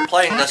sitting here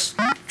playing this,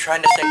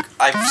 trying to think,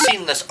 I've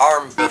seen this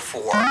arm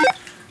before.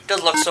 It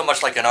doesn't look so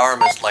much like an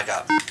arm as like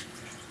a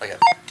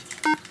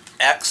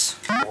X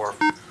or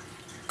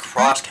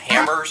crossed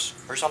hammers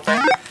or something.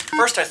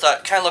 First I thought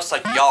it kind of looks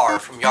like Yar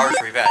from Yar's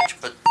Revenge,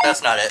 but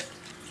that's not it.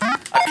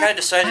 I've kind of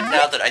decided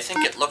now that I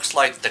think it looks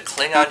like the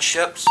Klingon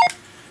ships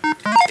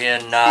in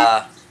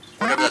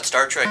whatever that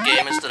Star Trek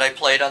game is that I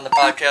played on the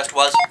podcast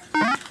was.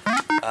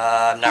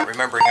 I'm not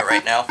remembering it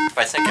right now. If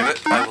I think of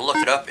it, I will look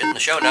it up in the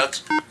show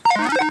notes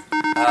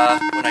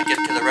when I get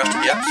to the rest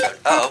of the episode.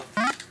 Uh-oh,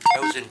 I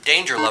was in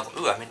danger level.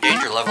 Ooh, I'm in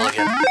danger level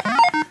again.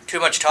 Too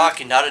much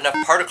talking, not enough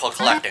particle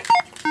collecting.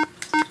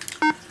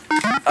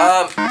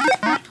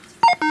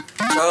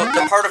 So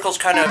the particles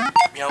kind of,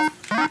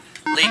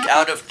 leak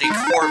out of the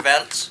core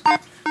vents,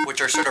 which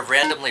are sort of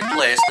randomly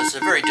placed. This is a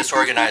very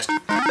disorganized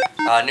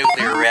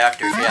nuclear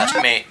reactor, if you ask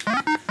me.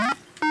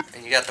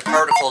 And you got the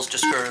particles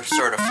just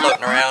sort of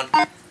floating around.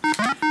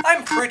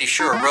 I'm pretty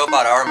sure a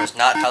robot arm is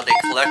not how they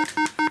collect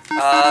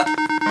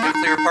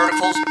nuclear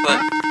particles,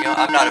 but,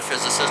 I'm not a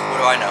physicist. What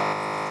do I know?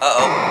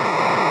 Uh-oh.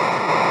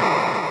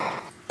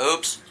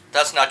 Oops,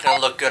 that's not going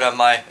to look good on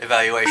my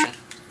evaluation.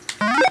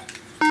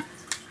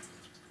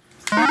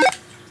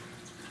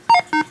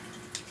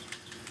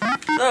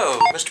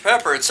 So, Mr.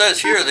 Pepper, it says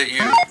here that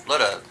you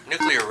let a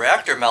nuclear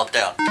reactor melt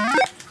down.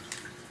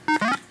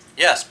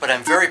 Yes, but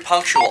I'm very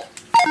punctual.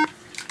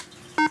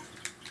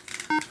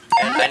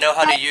 And I know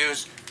how to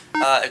use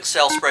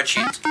Excel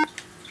spreadsheets.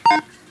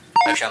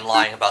 Actually, I'm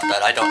lying about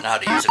that. I don't know how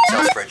to use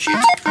Excel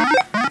spreadsheets.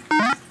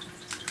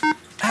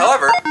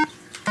 However,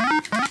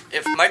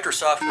 if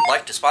Microsoft would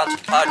like to sponsor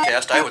the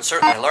podcast, I would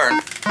certainly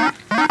learn.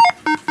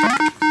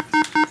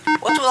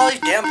 What's with all these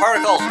damn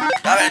particles?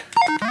 Damn it!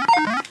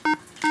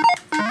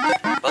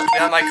 Supposed to be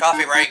on my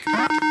coffee break.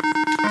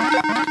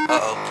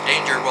 Uh-oh.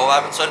 Danger, Will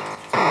Robinson.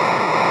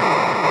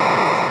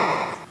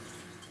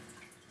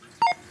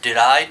 Did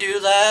I do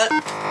that?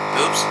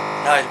 Oops.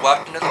 Now he's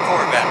walked into the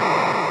core vent.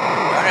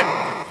 Darn it.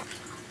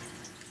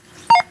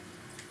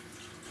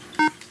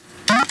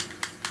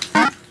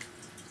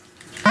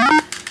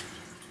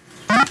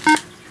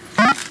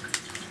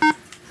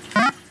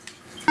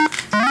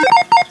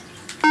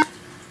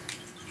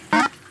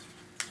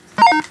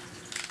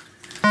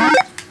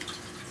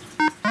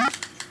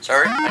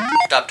 Sorry, I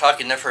stopped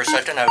talking there for a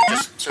second. I was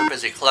just so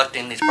busy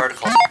collecting these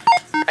particles.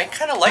 I'm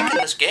kind of liking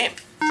this game,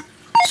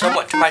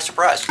 somewhat to my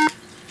surprise.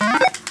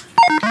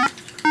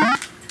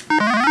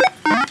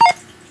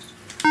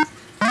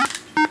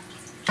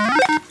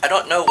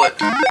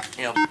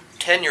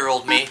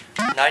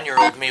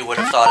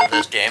 have thought of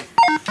this game.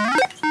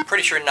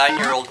 Pretty sure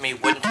 9-year-old me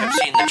wouldn't have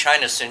seen the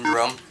China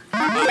Syndrome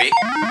movie.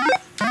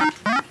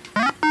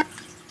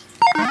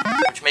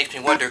 Which makes me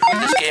wonder who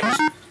this game is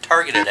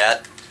targeted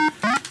at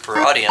for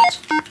audience.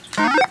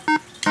 Come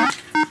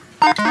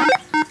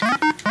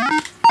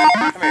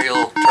here, you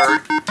little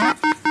turd.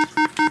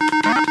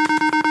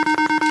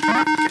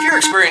 If you're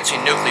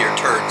experiencing nuclear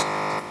turds,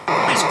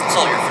 please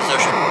consult your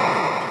physician.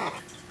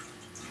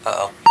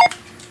 Uh-oh.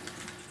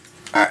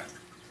 Alright.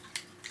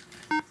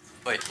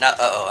 Wait, not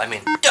uh-oh, I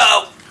mean,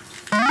 no!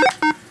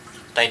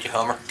 Thank you,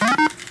 Homer.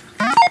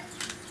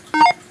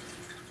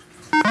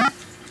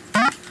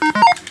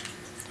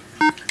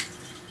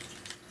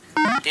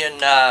 In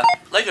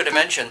LEGO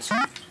Dimensions,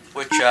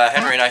 which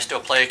Henry and I still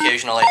play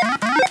occasionally,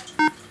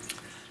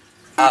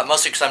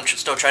 mostly because I'm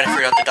still trying to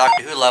figure out the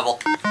Doctor Who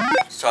level,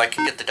 so I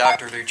can get the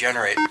Doctor to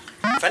regenerate.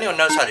 If anyone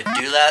knows how to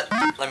do that,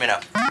 let me know.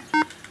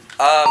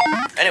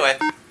 Anyway,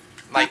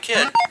 my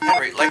kid,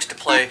 Henry, likes to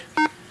play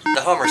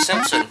the Homer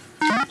Simpson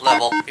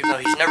level, even though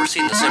he's never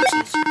seen the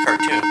Simpsons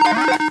cartoon.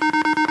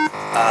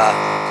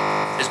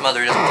 His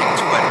mother doesn't think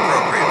it's quite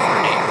appropriate for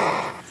an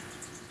 8-year-old.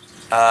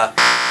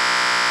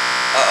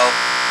 Uh-oh.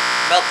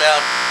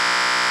 Meltdown.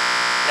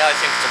 Now I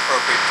think it's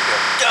appropriate to go,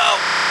 go!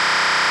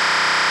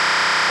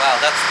 Wow,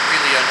 that's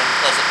really an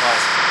unpleasant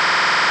noise.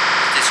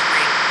 The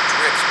screen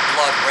drips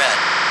blood red.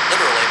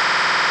 Literally,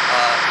 a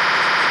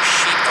big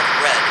sheet of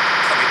red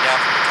coming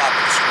down from the top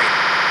of the screen.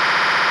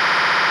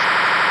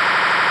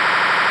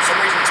 For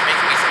some reason it's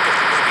making me think of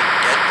the movie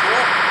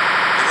Deadpool,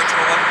 the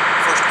original one,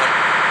 the first one,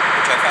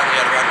 which I finally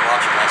got around to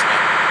watching last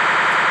night.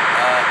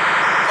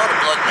 Called a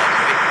blood in that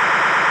movie.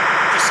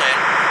 Just saying.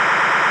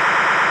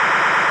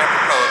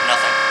 Apropos of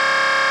nothing.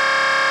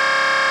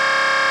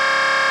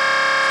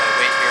 So I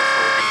wait here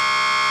for the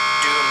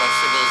doom of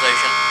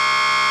civilization.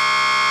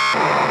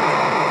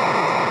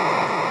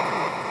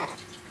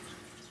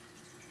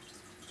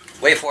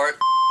 Wait for it.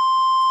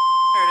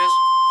 There it is.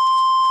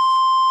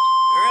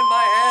 You're in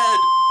my head.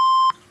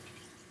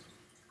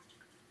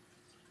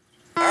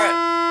 Alright.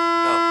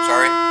 Oh,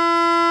 sorry.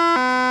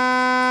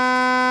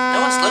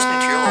 No one's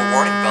listening to your little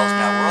warning bells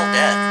now. We're all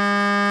dead.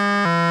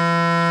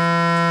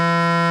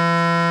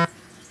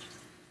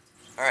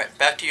 Alright,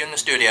 back to you in the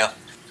studio.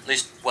 At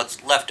least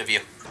what's left of you.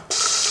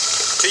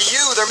 To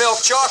you, they're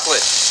milk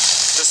chocolate.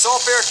 To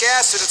sulfuric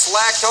acid, it's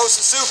lactose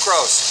and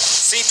sucrose.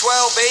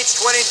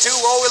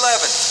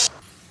 C12H22O11.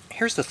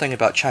 Here's the thing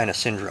about China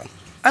Syndrome.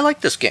 I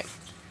like this game.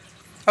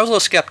 I was a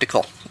little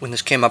skeptical when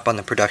this came up on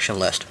the production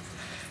list.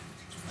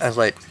 I was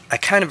like, I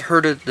kind of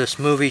heard of this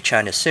movie,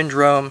 China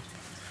Syndrome.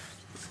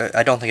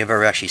 I don't think I've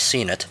ever actually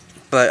seen it.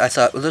 But I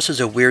thought, well, this is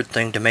a weird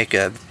thing to make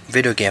a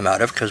video game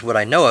out of, because what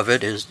I know of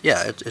it is,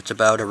 yeah, it's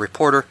about a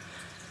reporter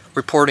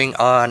reporting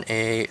on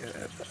a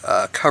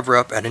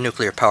cover-up at a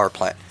nuclear power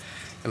plant.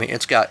 I mean,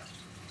 it's got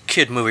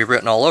kid movie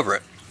written all over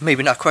it.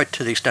 Maybe not quite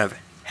to the extent of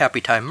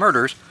Happy Time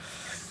Murders,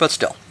 but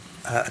still.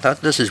 I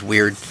thought this is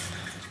weird.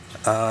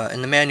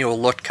 And the manual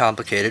looked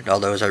complicated,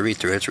 although as I read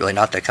through it, it's really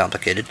not that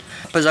complicated.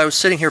 But as I was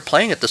sitting here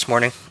playing it this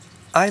morning,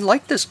 I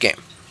liked this game.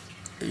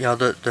 You know,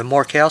 the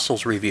More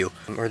Castles review,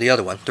 or the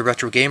other one, the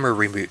Retro Gamer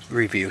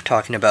review,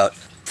 talking about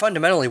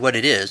fundamentally what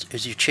it is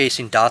you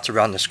chasing dots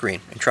around the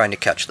screen and trying to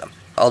catch them.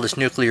 All this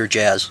nuclear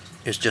jazz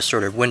is just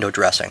sort of window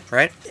dressing,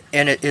 right?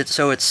 And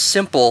so it's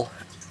simple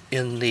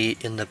in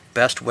the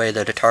best way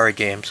that Atari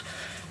games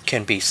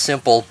can be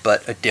simple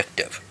but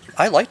addictive.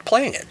 I liked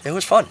playing it. It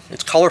was fun.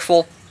 It's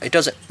colorful. It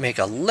doesn't make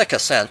a lick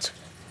of sense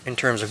in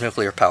terms of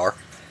nuclear power,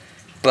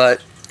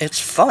 but it's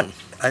fun.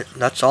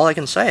 That's all I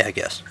can say, I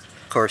guess.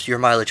 Of course, your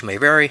mileage may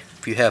vary.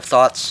 If you have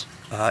thoughts,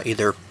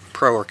 either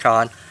pro or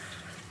con,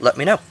 let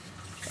me know.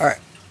 Alright,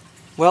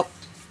 well,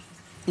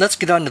 let's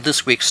get on to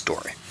this week's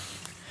story.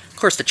 Of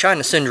course, the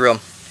China Syndrome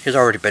has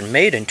already been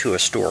made into a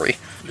story,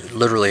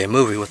 literally a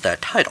movie with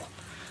that title.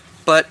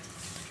 But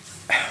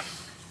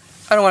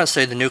I don't want to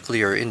say the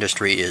nuclear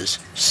industry is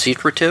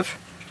secretive,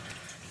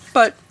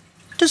 but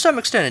to some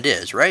extent it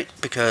is, right?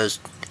 Because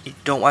you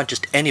don't want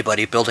just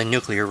anybody building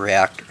nuclear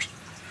reactors.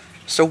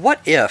 So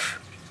what if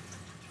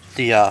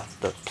the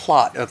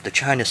plot of the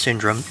China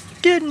Syndrome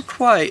didn't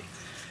quite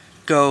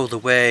go the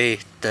way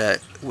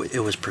that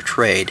it was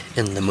portrayed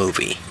in the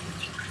movie?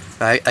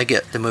 I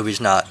get the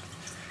movie's not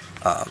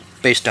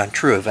based on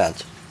true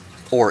events.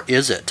 Or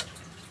is it?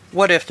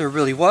 What if there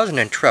really was an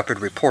intrepid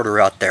reporter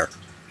out there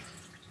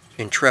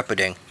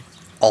intrepiding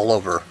all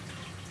over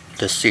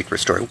this secret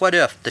story? What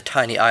if the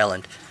tiny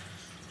island,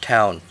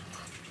 town,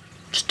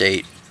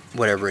 state,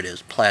 whatever it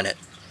is, planet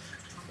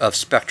of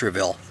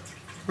Spectreville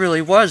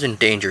really was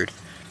endangered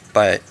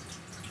by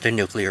the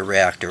nuclear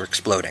reactor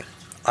exploding?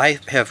 I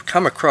have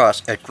come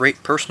across, at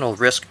great personal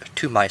risk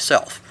to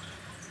myself,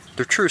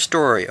 the true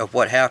story of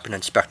what happened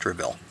in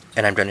Spectreville,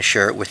 and I'm going to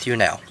share it with you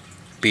now.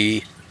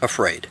 Be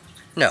afraid.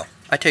 No,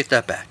 I take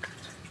that back.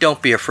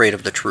 Don't be afraid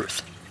of the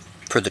truth.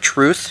 For the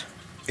truth,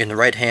 in the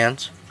right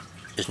hands,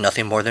 is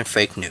nothing more than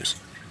fake news.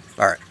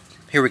 Alright,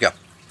 here we go.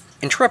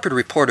 Intrepid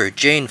reporter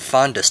Jane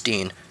Fonda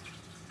Steen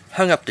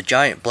hung up the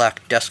giant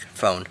black desk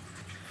phone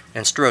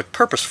and strode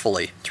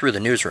purposefully through the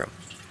newsroom.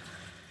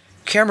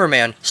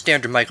 Cameraman,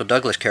 standard Michael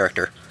Douglas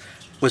character,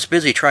 was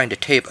busy trying to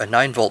tape a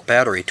 9-volt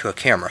battery to a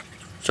camera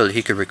so that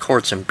he could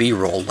record some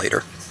B-roll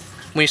later.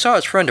 When he saw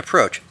his friend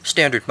approach,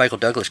 standard Michael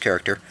Douglas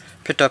character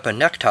picked up a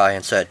necktie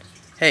and said,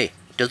 "Hey,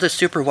 does this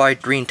super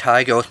wide green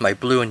tie go with my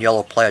blue and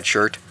yellow plaid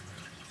shirt?"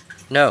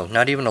 "No,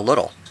 not even a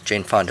little,"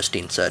 Jane Fonda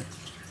Steen said.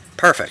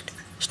 "Perfect,"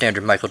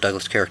 standard Michael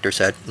Douglas character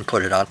said and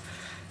put it on.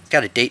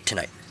 "Got a date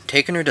tonight.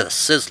 Taking her to the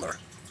Sizzler."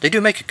 "They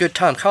do make a good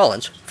Tom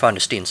Collins," Fonda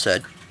Steen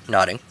said,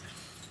 nodding.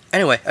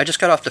 "Anyway, I just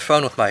got off the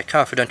phone with my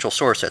confidential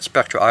source at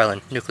Spectra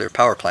Island Nuclear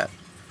Power Plant."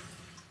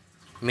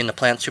 "You mean the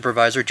plant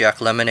supervisor,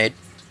 Jack Lemonade?"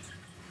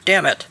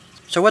 "Damn it!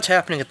 So what's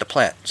happening at the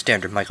plant?"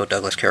 standard Michael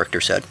Douglas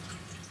character said.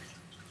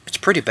 "It's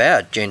pretty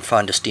bad," Jane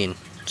Fonda Steen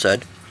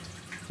said.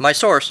 "My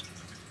source,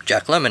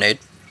 Jack Lemonade."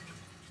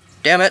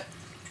 "Damn it!"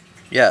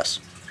 "Yes."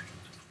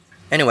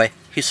 "Anyway,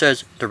 he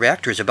says the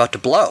reactor is about to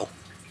blow."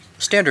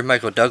 Standard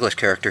Michael Douglas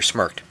character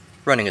smirked,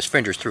 running his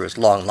fingers through his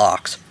long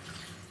locks.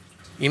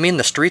 "You mean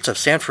the streets of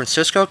San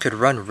Francisco could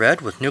run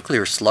red with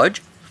nuclear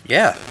sludge?"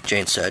 "Yeah,"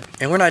 Jane said,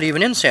 "and we're not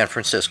even in San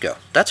Francisco.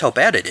 That's how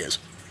bad it is."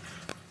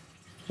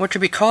 "What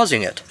could be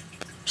causing it?"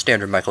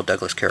 standard Michael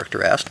Douglas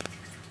character asked.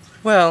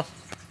 "Well,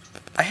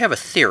 I have a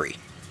theory,"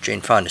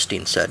 Jane Fonda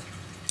Steen said,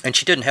 and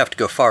she didn't have to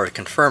go far to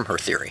confirm her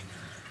theory.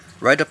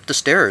 Right up the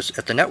stairs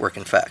at the network,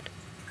 in fact.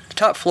 The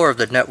top floor of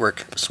the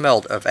network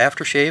smelled of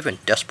aftershave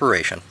and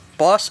desperation.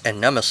 Boss and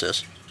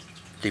nemesis,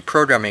 the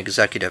programming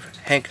executive,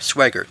 Hank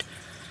Swigert,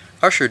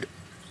 ushered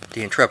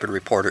the intrepid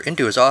reporter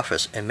into his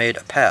office and made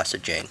a pass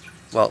at Jane,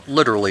 while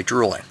literally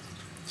drooling.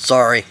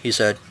 "Sorry," he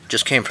said,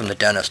 "just came from the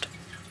dentist."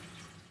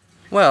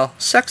 "Well,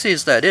 sexy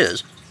as that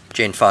is,"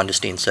 Jane Fonda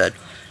Steen said,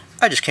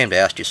 "I just came to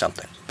ask you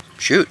something."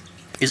 "Shoot.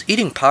 Is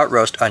eating pot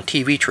roast on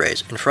TV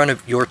trays in front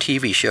of your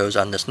TV shows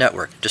on this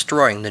network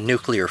destroying the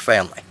nuclear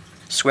family?"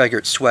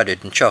 Swigert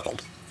sweated and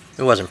chuckled.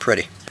 It wasn't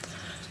pretty.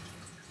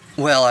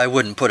 "Well, I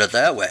wouldn't put it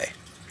that way.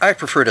 I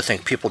prefer to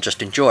think people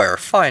just enjoy our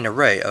fine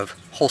array of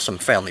wholesome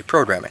family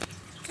programming."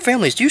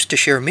 "Families used to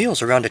share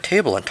meals around a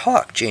table and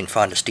talk," Jane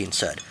Fonda Steen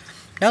said.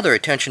 "Now their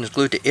attention is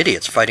glued to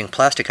idiots fighting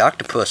plastic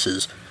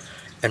octopuses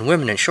and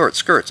women in short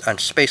skirts on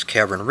Space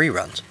Cavern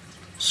reruns."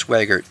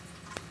 Swigert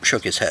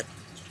shook his head.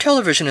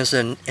 "Television is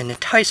an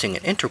enticing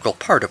and integral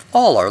part of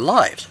all our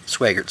lives,"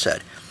 Swigert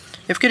said.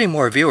 "If getting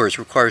more viewers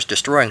requires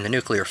destroying the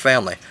nuclear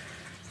family,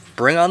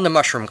 bring on the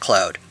mushroom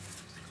cloud."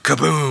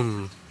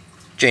 "Kaboom!"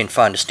 Jane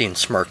Fonda Steen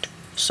smirked.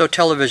 "So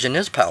television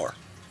is power."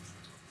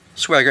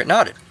 Swigert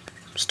nodded,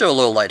 still a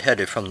little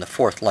lightheaded from the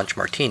 4th lunch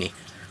martini,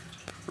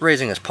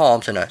 raising his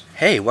palms in a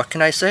 "hey, what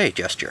can I say"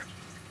 gesture.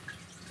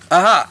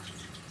 "Aha!"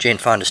 Jane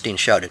Fonda Steen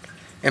shouted.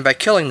 "And by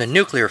killing the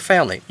nuclear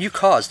family, you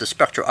caused the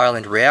Spectra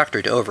Island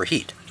reactor to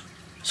overheat."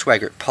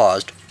 Swigert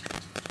paused,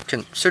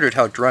 considered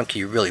how drunk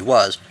he really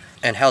was,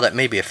 and how that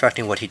may be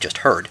affecting what he just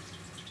heard.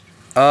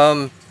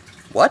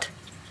 What?"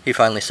 he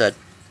finally said.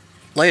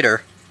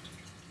 "Later."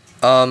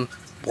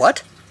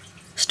 What?"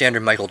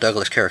 standard Michael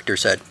Douglas character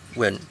said,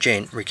 when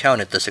Jane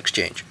recounted this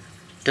exchange.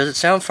 "Does it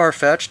sound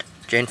far-fetched?"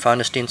 Jane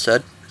Fonda Steen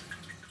said.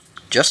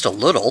 "Just a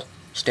little,"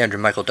 standard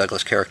Michael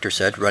Douglas character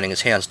said, running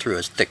his hands through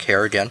his thick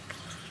hair again.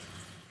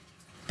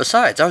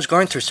 "Besides, I was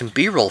going through some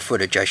B-roll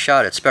footage I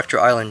shot at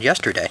Spectra Island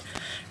yesterday,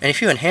 and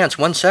if you enhance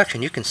one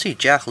section, you can see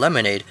Jack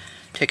Lemonade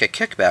take a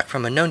kickback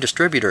from a known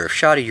distributor of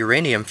shoddy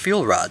uranium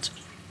fuel rods."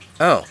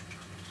 "Oh,"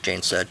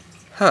 Jane said.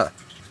 "Huh.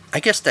 I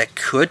guess that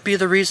could be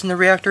the reason the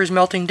reactor is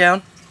melting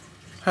down?"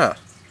 "Huh.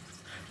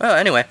 Well,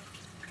 anyway,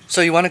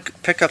 so you want to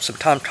pick up some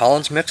Tom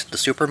Collins mix at the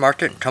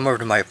supermarket and come over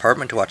to my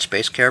apartment to watch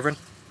Space Cavern?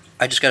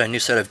 I just got a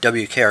new set of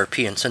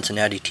WKRP and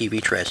Cincinnati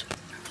TV trays."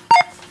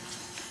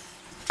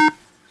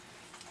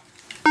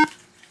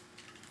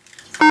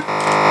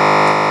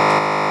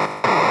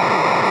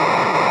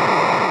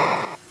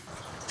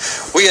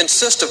 "We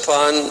insist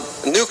upon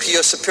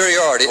nuclear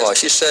superiority,"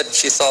 she said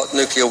she thought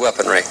nuclear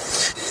weaponry,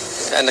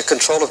 "and the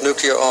control of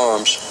nuclear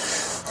arms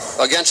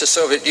against the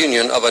Soviet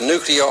Union of a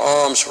nuclear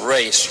arms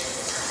race,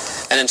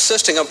 and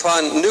insisting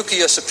upon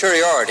nuclear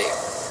superiority.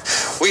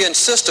 We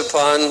insist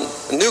upon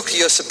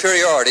nuclear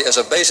superiority as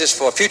a basis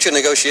for future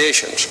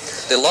negotiations,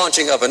 the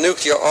launching of a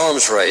nuclear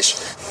arms race,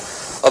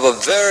 of a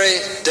very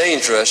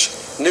dangerous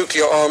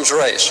nuclear arms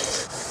race.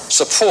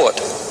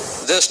 Support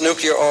this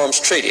nuclear arms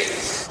treaty."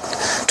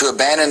 To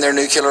abandon their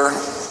nuclear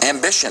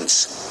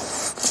ambitions.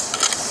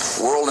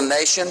 World and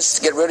nations,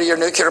 to get rid of your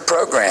nuclear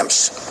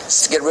programs.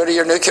 To get rid of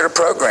your nuclear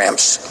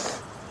programs.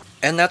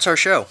 And that's our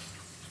show.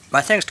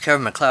 My thanks to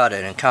Kevin MacLeod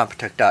at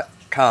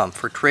Incompetech.com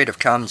for Creative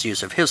Commons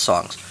use of his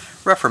songs,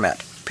 Reformat,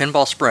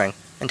 Pinball Spring,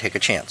 and Take a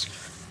Chance.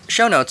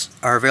 Show notes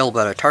are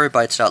available at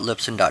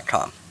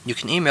ataribytes.libsyn.com. You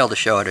can email the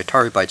show at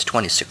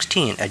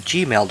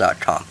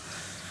ataribytes2016@gmail.com.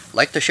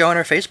 Like the show on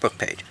our Facebook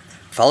page.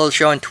 Follow the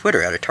show on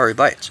Twitter at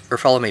AtariBytes, or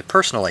follow me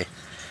personally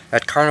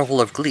at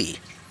Carnival of Glee.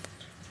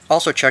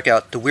 Also check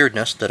out the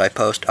weirdness that I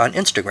post on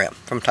Instagram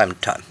from time to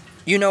time.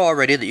 You know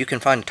already that you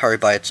can find Atari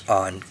Bytes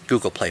on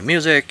Google Play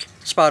Music,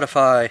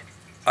 Spotify,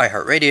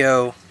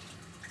 iHeartRadio,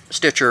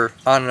 Stitcher,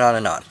 on and on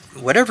and on.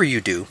 Whatever you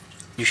do,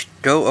 you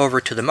should go over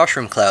to the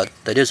mushroom cloud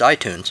that is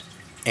iTunes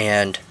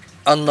and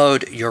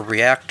unload your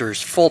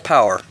reactor's full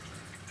power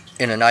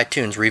in an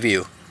iTunes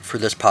review for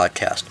this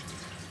podcast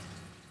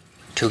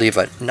to leave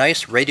a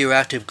nice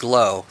radioactive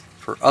glow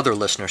for other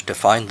listeners to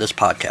find this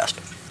podcast.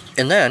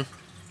 And then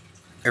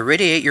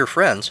irradiate your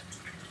friends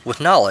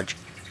with knowledge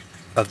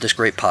of this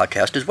great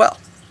podcast as well.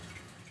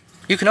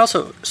 You can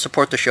also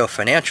support the show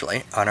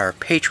financially on our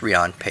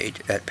Patreon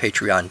page at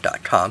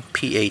patreon.com,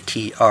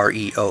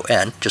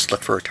 Patreon. Just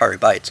look for Atari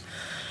Bytes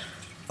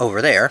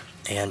over there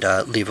and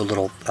leave a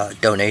little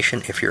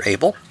donation if you're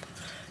able.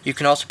 You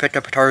can also pick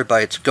up Atari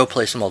Bytes, go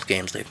play some old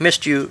games they've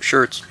missed you,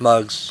 shirts,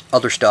 mugs,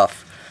 other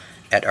stuff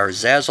at our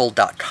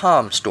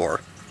Zazzle.com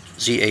store,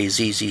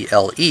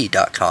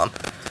 Zazzle.com.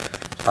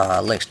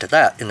 Links to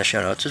that in the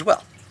show notes as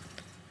well.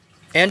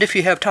 And if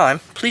you have time,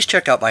 please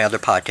check out my other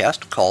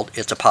podcast called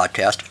It's a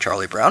Podcast of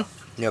Charlie Brown.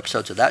 New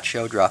episodes of that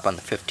show drop on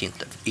the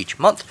 15th of each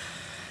month,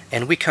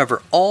 and we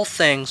cover all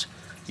things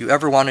you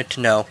ever wanted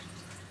to know,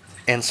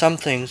 and some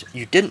things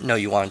you didn't know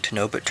you wanted to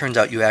know, but turns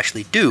out you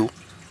actually do,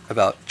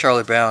 about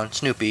Charlie Brown,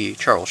 Snoopy,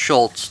 Charles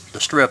Schultz,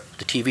 the strip,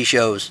 the TV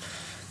shows,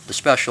 the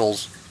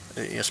specials,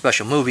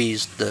 special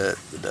movies, the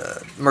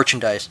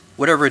merchandise,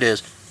 whatever it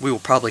is, we will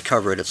probably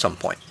cover it at some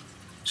point.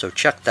 So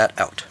check that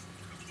out.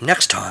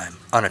 Next time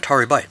on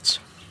Atari Bytes.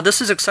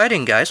 This is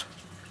exciting, guys.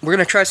 We're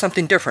going to try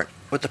something different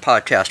with the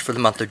podcast for the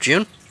month of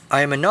June.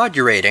 I am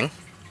inaugurating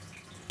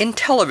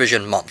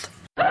Intellivision Month.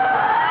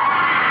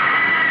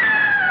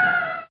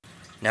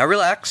 Now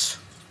relax.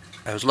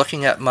 I was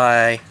looking at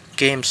my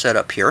game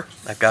setup here.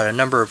 I've got a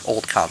number of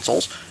old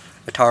consoles.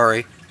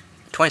 Atari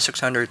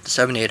 2600, the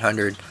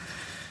 7800,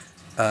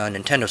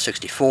 Nintendo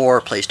 64,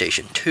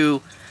 PlayStation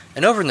 2,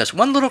 and over in this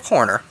one little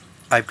corner,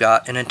 I've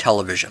got an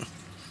Intellivision.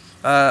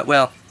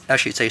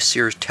 Actually, it's a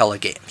Sears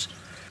Telegames.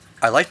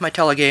 I like my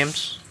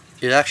Telegames.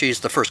 It actually is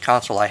the first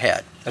console I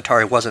had.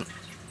 Atari wasn't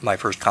my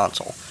first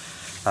console.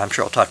 I'm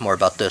sure I'll talk more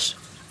about this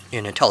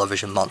in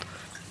Intellivision Month.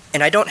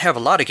 And I don't have a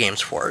lot of games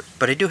for it,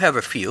 but I do have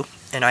a few,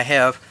 and I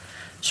have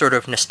sort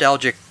of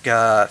nostalgic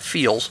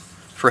feels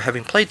for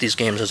having played these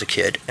games as a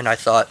kid, and I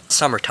thought,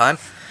 summertime,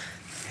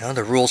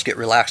 the rules get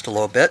relaxed a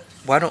little bit,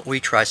 why don't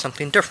we try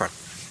something different?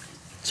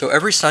 So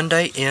every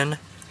Sunday in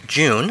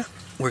June,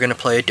 we're going to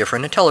play a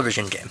different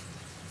Intellivision game.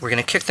 We're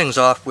going to kick things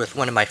off with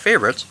one of my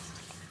favorites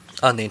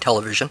on the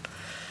Intellivision,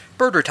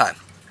 Burger Time.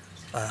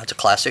 It's a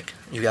classic.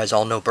 You guys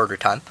all know Burger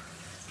Time.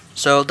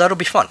 So that'll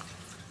be fun.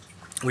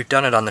 We've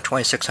done it on the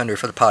 2600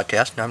 for the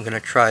podcast. Now I'm going to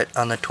try it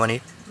on the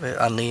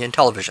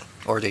Intellivision,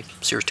 or the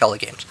Sears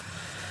Telegames.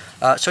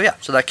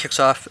 So that kicks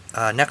off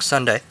next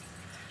Sunday.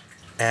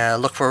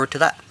 Look forward to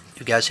that. If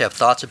you guys have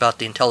thoughts about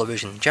the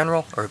Intellivision in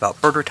general, or about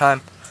Burger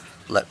Time,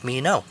 let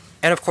me know.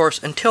 And of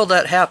course, until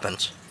that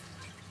happens,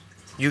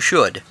 you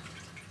should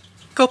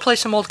go play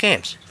some old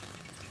games.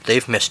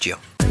 They've missed you.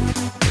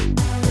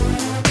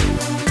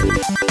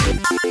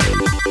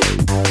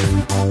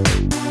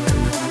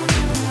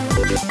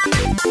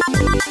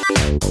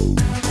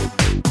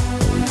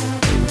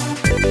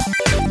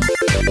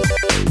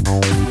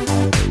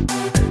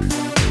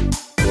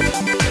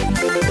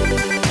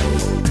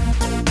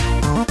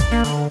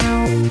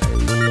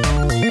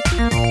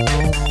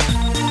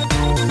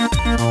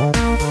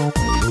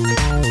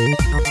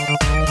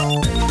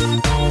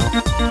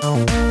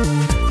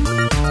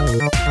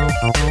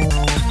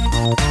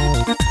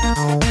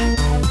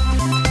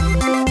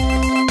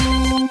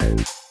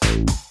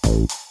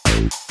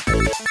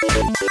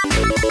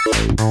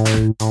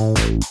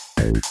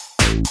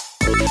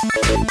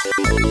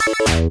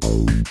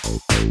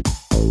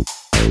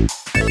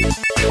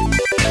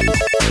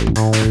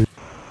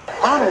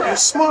 Arnold, you're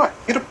smart.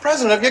 You're the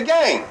president of your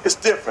gang. It's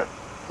different.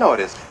 No, it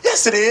isn't.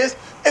 Yes, it is.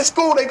 In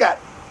school, they got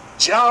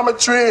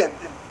geometry and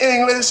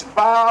English and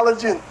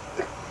biology. And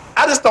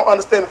I just don't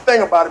understand a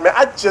thing about it, man.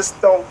 I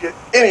just don't get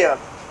any of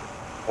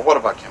it. Well, what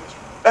about chemistry?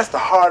 That's the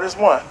hardest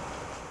one.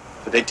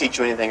 Did they teach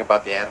you anything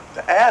about the atom?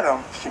 The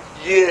atom,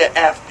 year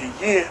after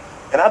year,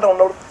 and I don't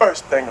know the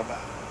first thing about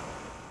it.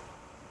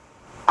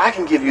 I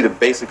can give you the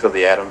basics of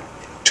the atom in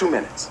 2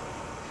 minutes.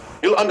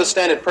 You'll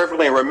understand it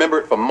perfectly and remember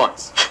it for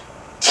months.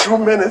 2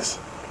 minutes?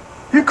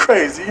 You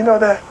crazy, you know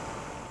that?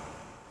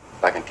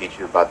 If I can teach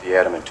you about the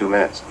atom in 2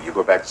 minutes, will you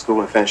go back to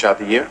school and finish out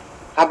the year?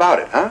 How about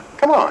it, huh?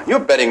 Come on,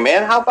 you're a betting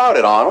man. How about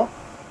it, Arnold?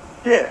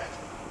 Yeah.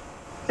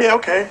 Yeah,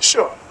 okay,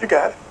 sure. You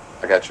got it.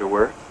 I got your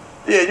word?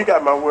 Yeah, you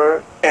got my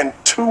word. In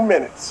 2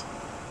 minutes.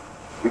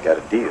 We got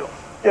a deal.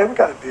 Yeah, we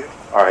got a deal.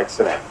 All right,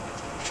 sit down.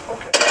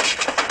 Okay.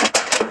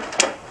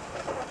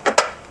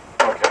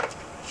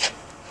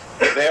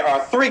 There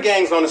are 3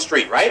 gangs on the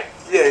street, right?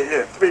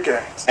 Yeah, 3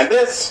 gangs. And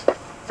this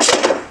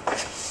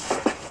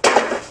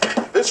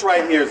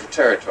right here is the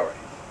territory.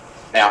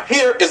 Now,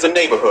 here is the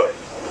neighborhood.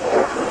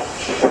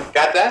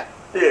 Got that?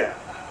 Yeah.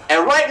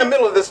 And right in the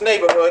middle of this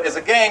neighborhood is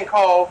a gang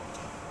called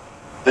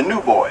the New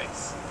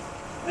Boys.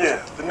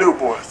 Yeah, the New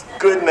Boys.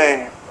 Good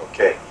name.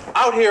 Okay.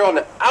 Out here on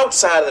the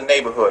outside of the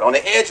neighborhood, on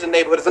the edge of the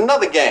neighborhood, is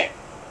another gang.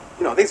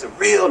 You know, these are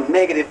real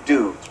negative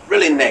dudes.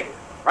 Really negative,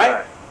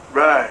 right?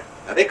 Right.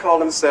 Now, they call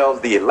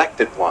themselves the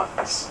elected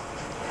ones.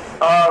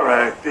 All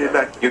right, the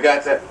elected. You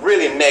got that?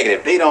 Really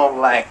negative. They don't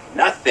like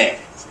nothing.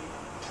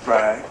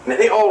 Right. Now,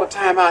 they all the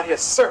time out here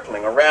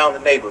circling around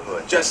the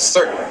neighborhood, just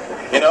circling,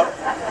 you know,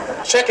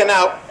 checking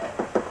out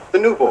the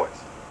new boys.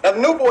 Now, the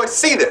new boys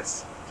see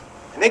this,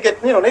 and they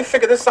get, they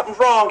figure there's something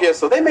wrong here,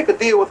 so they make a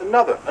deal with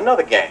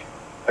another gang,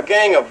 a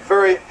gang of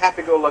very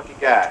happy-go-lucky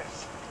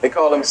guys. They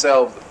call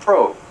themselves the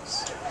Pros.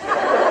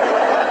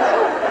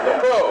 The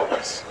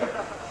Pros.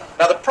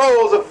 Now, the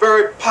Pros are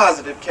very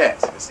positive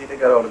cats. You see, they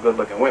got all the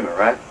good-looking women,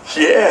 right?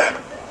 Yeah.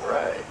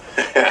 Right.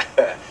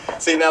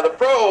 See, now the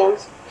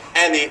Pros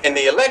and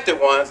the elected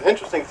ones, an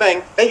interesting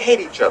thing, they hate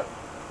each other.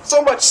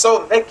 So much so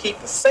that they keep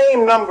the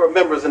same number of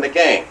members in the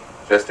gang,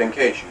 just in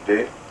case you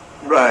did.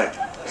 Right.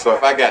 So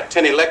if I got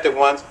 10 elected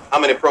ones, how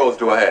many Pros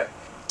do I have?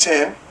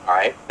 10. All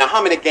right. Now,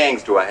 how many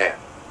gangs do I have?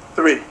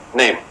 3.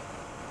 Name them.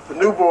 The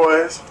new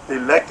boys, the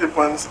elected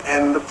ones,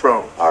 and the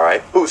pros. All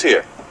right. Who's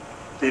here?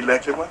 The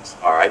elected ones.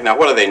 All right. Now,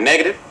 what are they,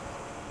 negative?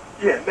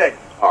 Yeah, negative.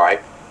 All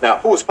right. Now,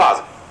 who's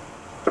positive?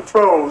 The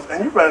pros,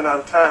 and you're running out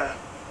of time.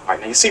 All right.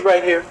 Now, you see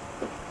right here,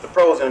 the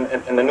Pros and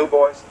the new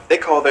boys, they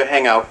call their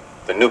hangout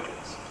the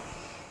nucleus.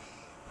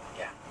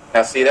 Yeah.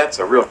 Now, see, that's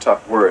a real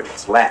tough word.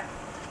 It's Latin.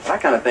 But I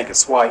kind of think it's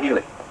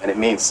Swahili, and it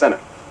means center.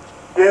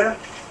 Yeah?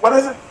 What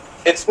is it?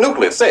 It's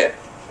nucleus. Say it.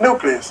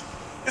 Nucleus.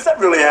 Is that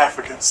really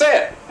African?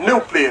 Say it.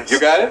 Nucleus. You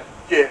got it?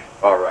 Yeah.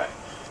 All right.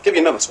 Give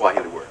you another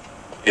Swahili word.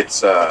 It's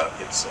Tron.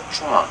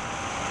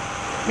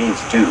 It means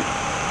dude.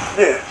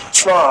 Yeah,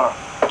 Tron.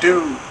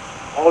 Dude.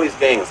 All these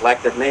gangs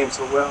like that name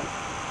so well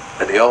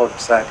that they all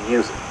decide to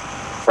use it.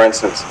 For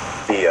instance,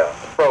 the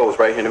Pros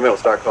right here in the middle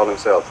start calling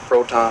themselves the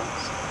Protons.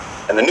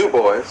 And the new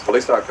boys, well, they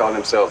start calling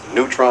themselves the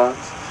Neutrons.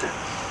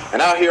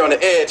 And out here on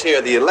the edge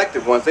here, the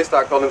elected ones, they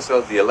start calling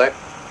themselves the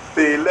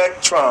The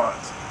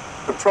electrons,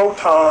 the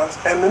protons,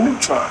 and the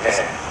neutrons.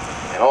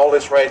 Yeah. And all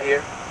this right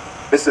here,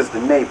 this is the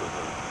neighborhood.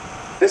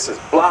 This is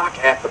block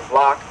after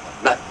block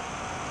of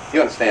nothing. You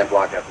understand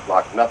block after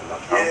block of nothing,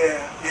 don't you?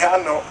 Yeah,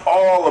 I know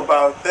all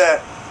about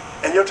that.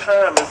 And your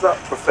time is up,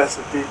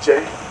 Professor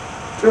DJ.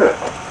 Good.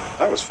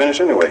 I was finished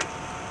anyway.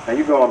 Now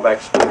you go on back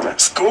to school, man.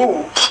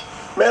 School?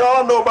 Man,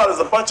 all I know about is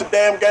a bunch of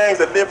damn gangs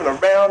that live in a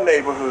round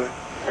neighborhood.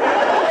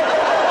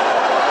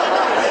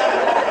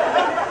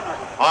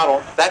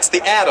 Arnold, that's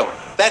the atom.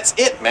 That's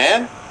it,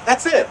 man.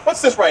 That's it.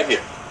 What's this right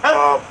here?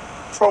 Huh?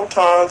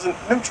 Protons and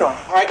neutrons.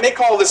 All right, they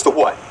call this the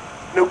what?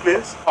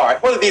 Nucleus. All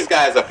right, what are these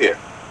guys up here?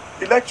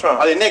 Electrons.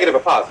 Are they negative or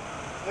positive?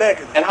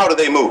 Negative. And how do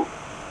they move?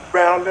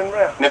 Round and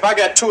round. And if I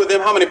got 2 of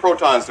them, how many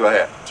protons do I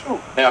have? 2.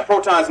 Now,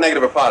 protons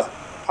negative or positive?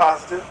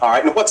 Positive. All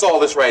right, and what's all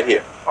this right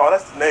here? Oh,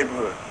 that's the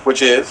neighborhood.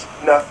 Which is?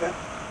 Nothing.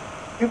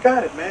 You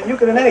got it, man. You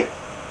get an A.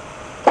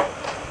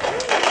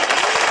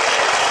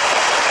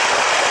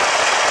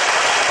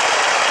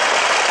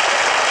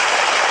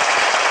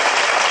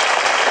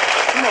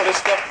 You know this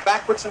stuff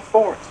backwards and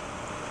forwards.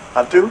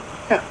 I do?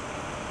 Yeah.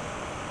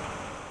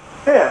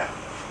 Yeah,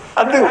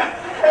 I do.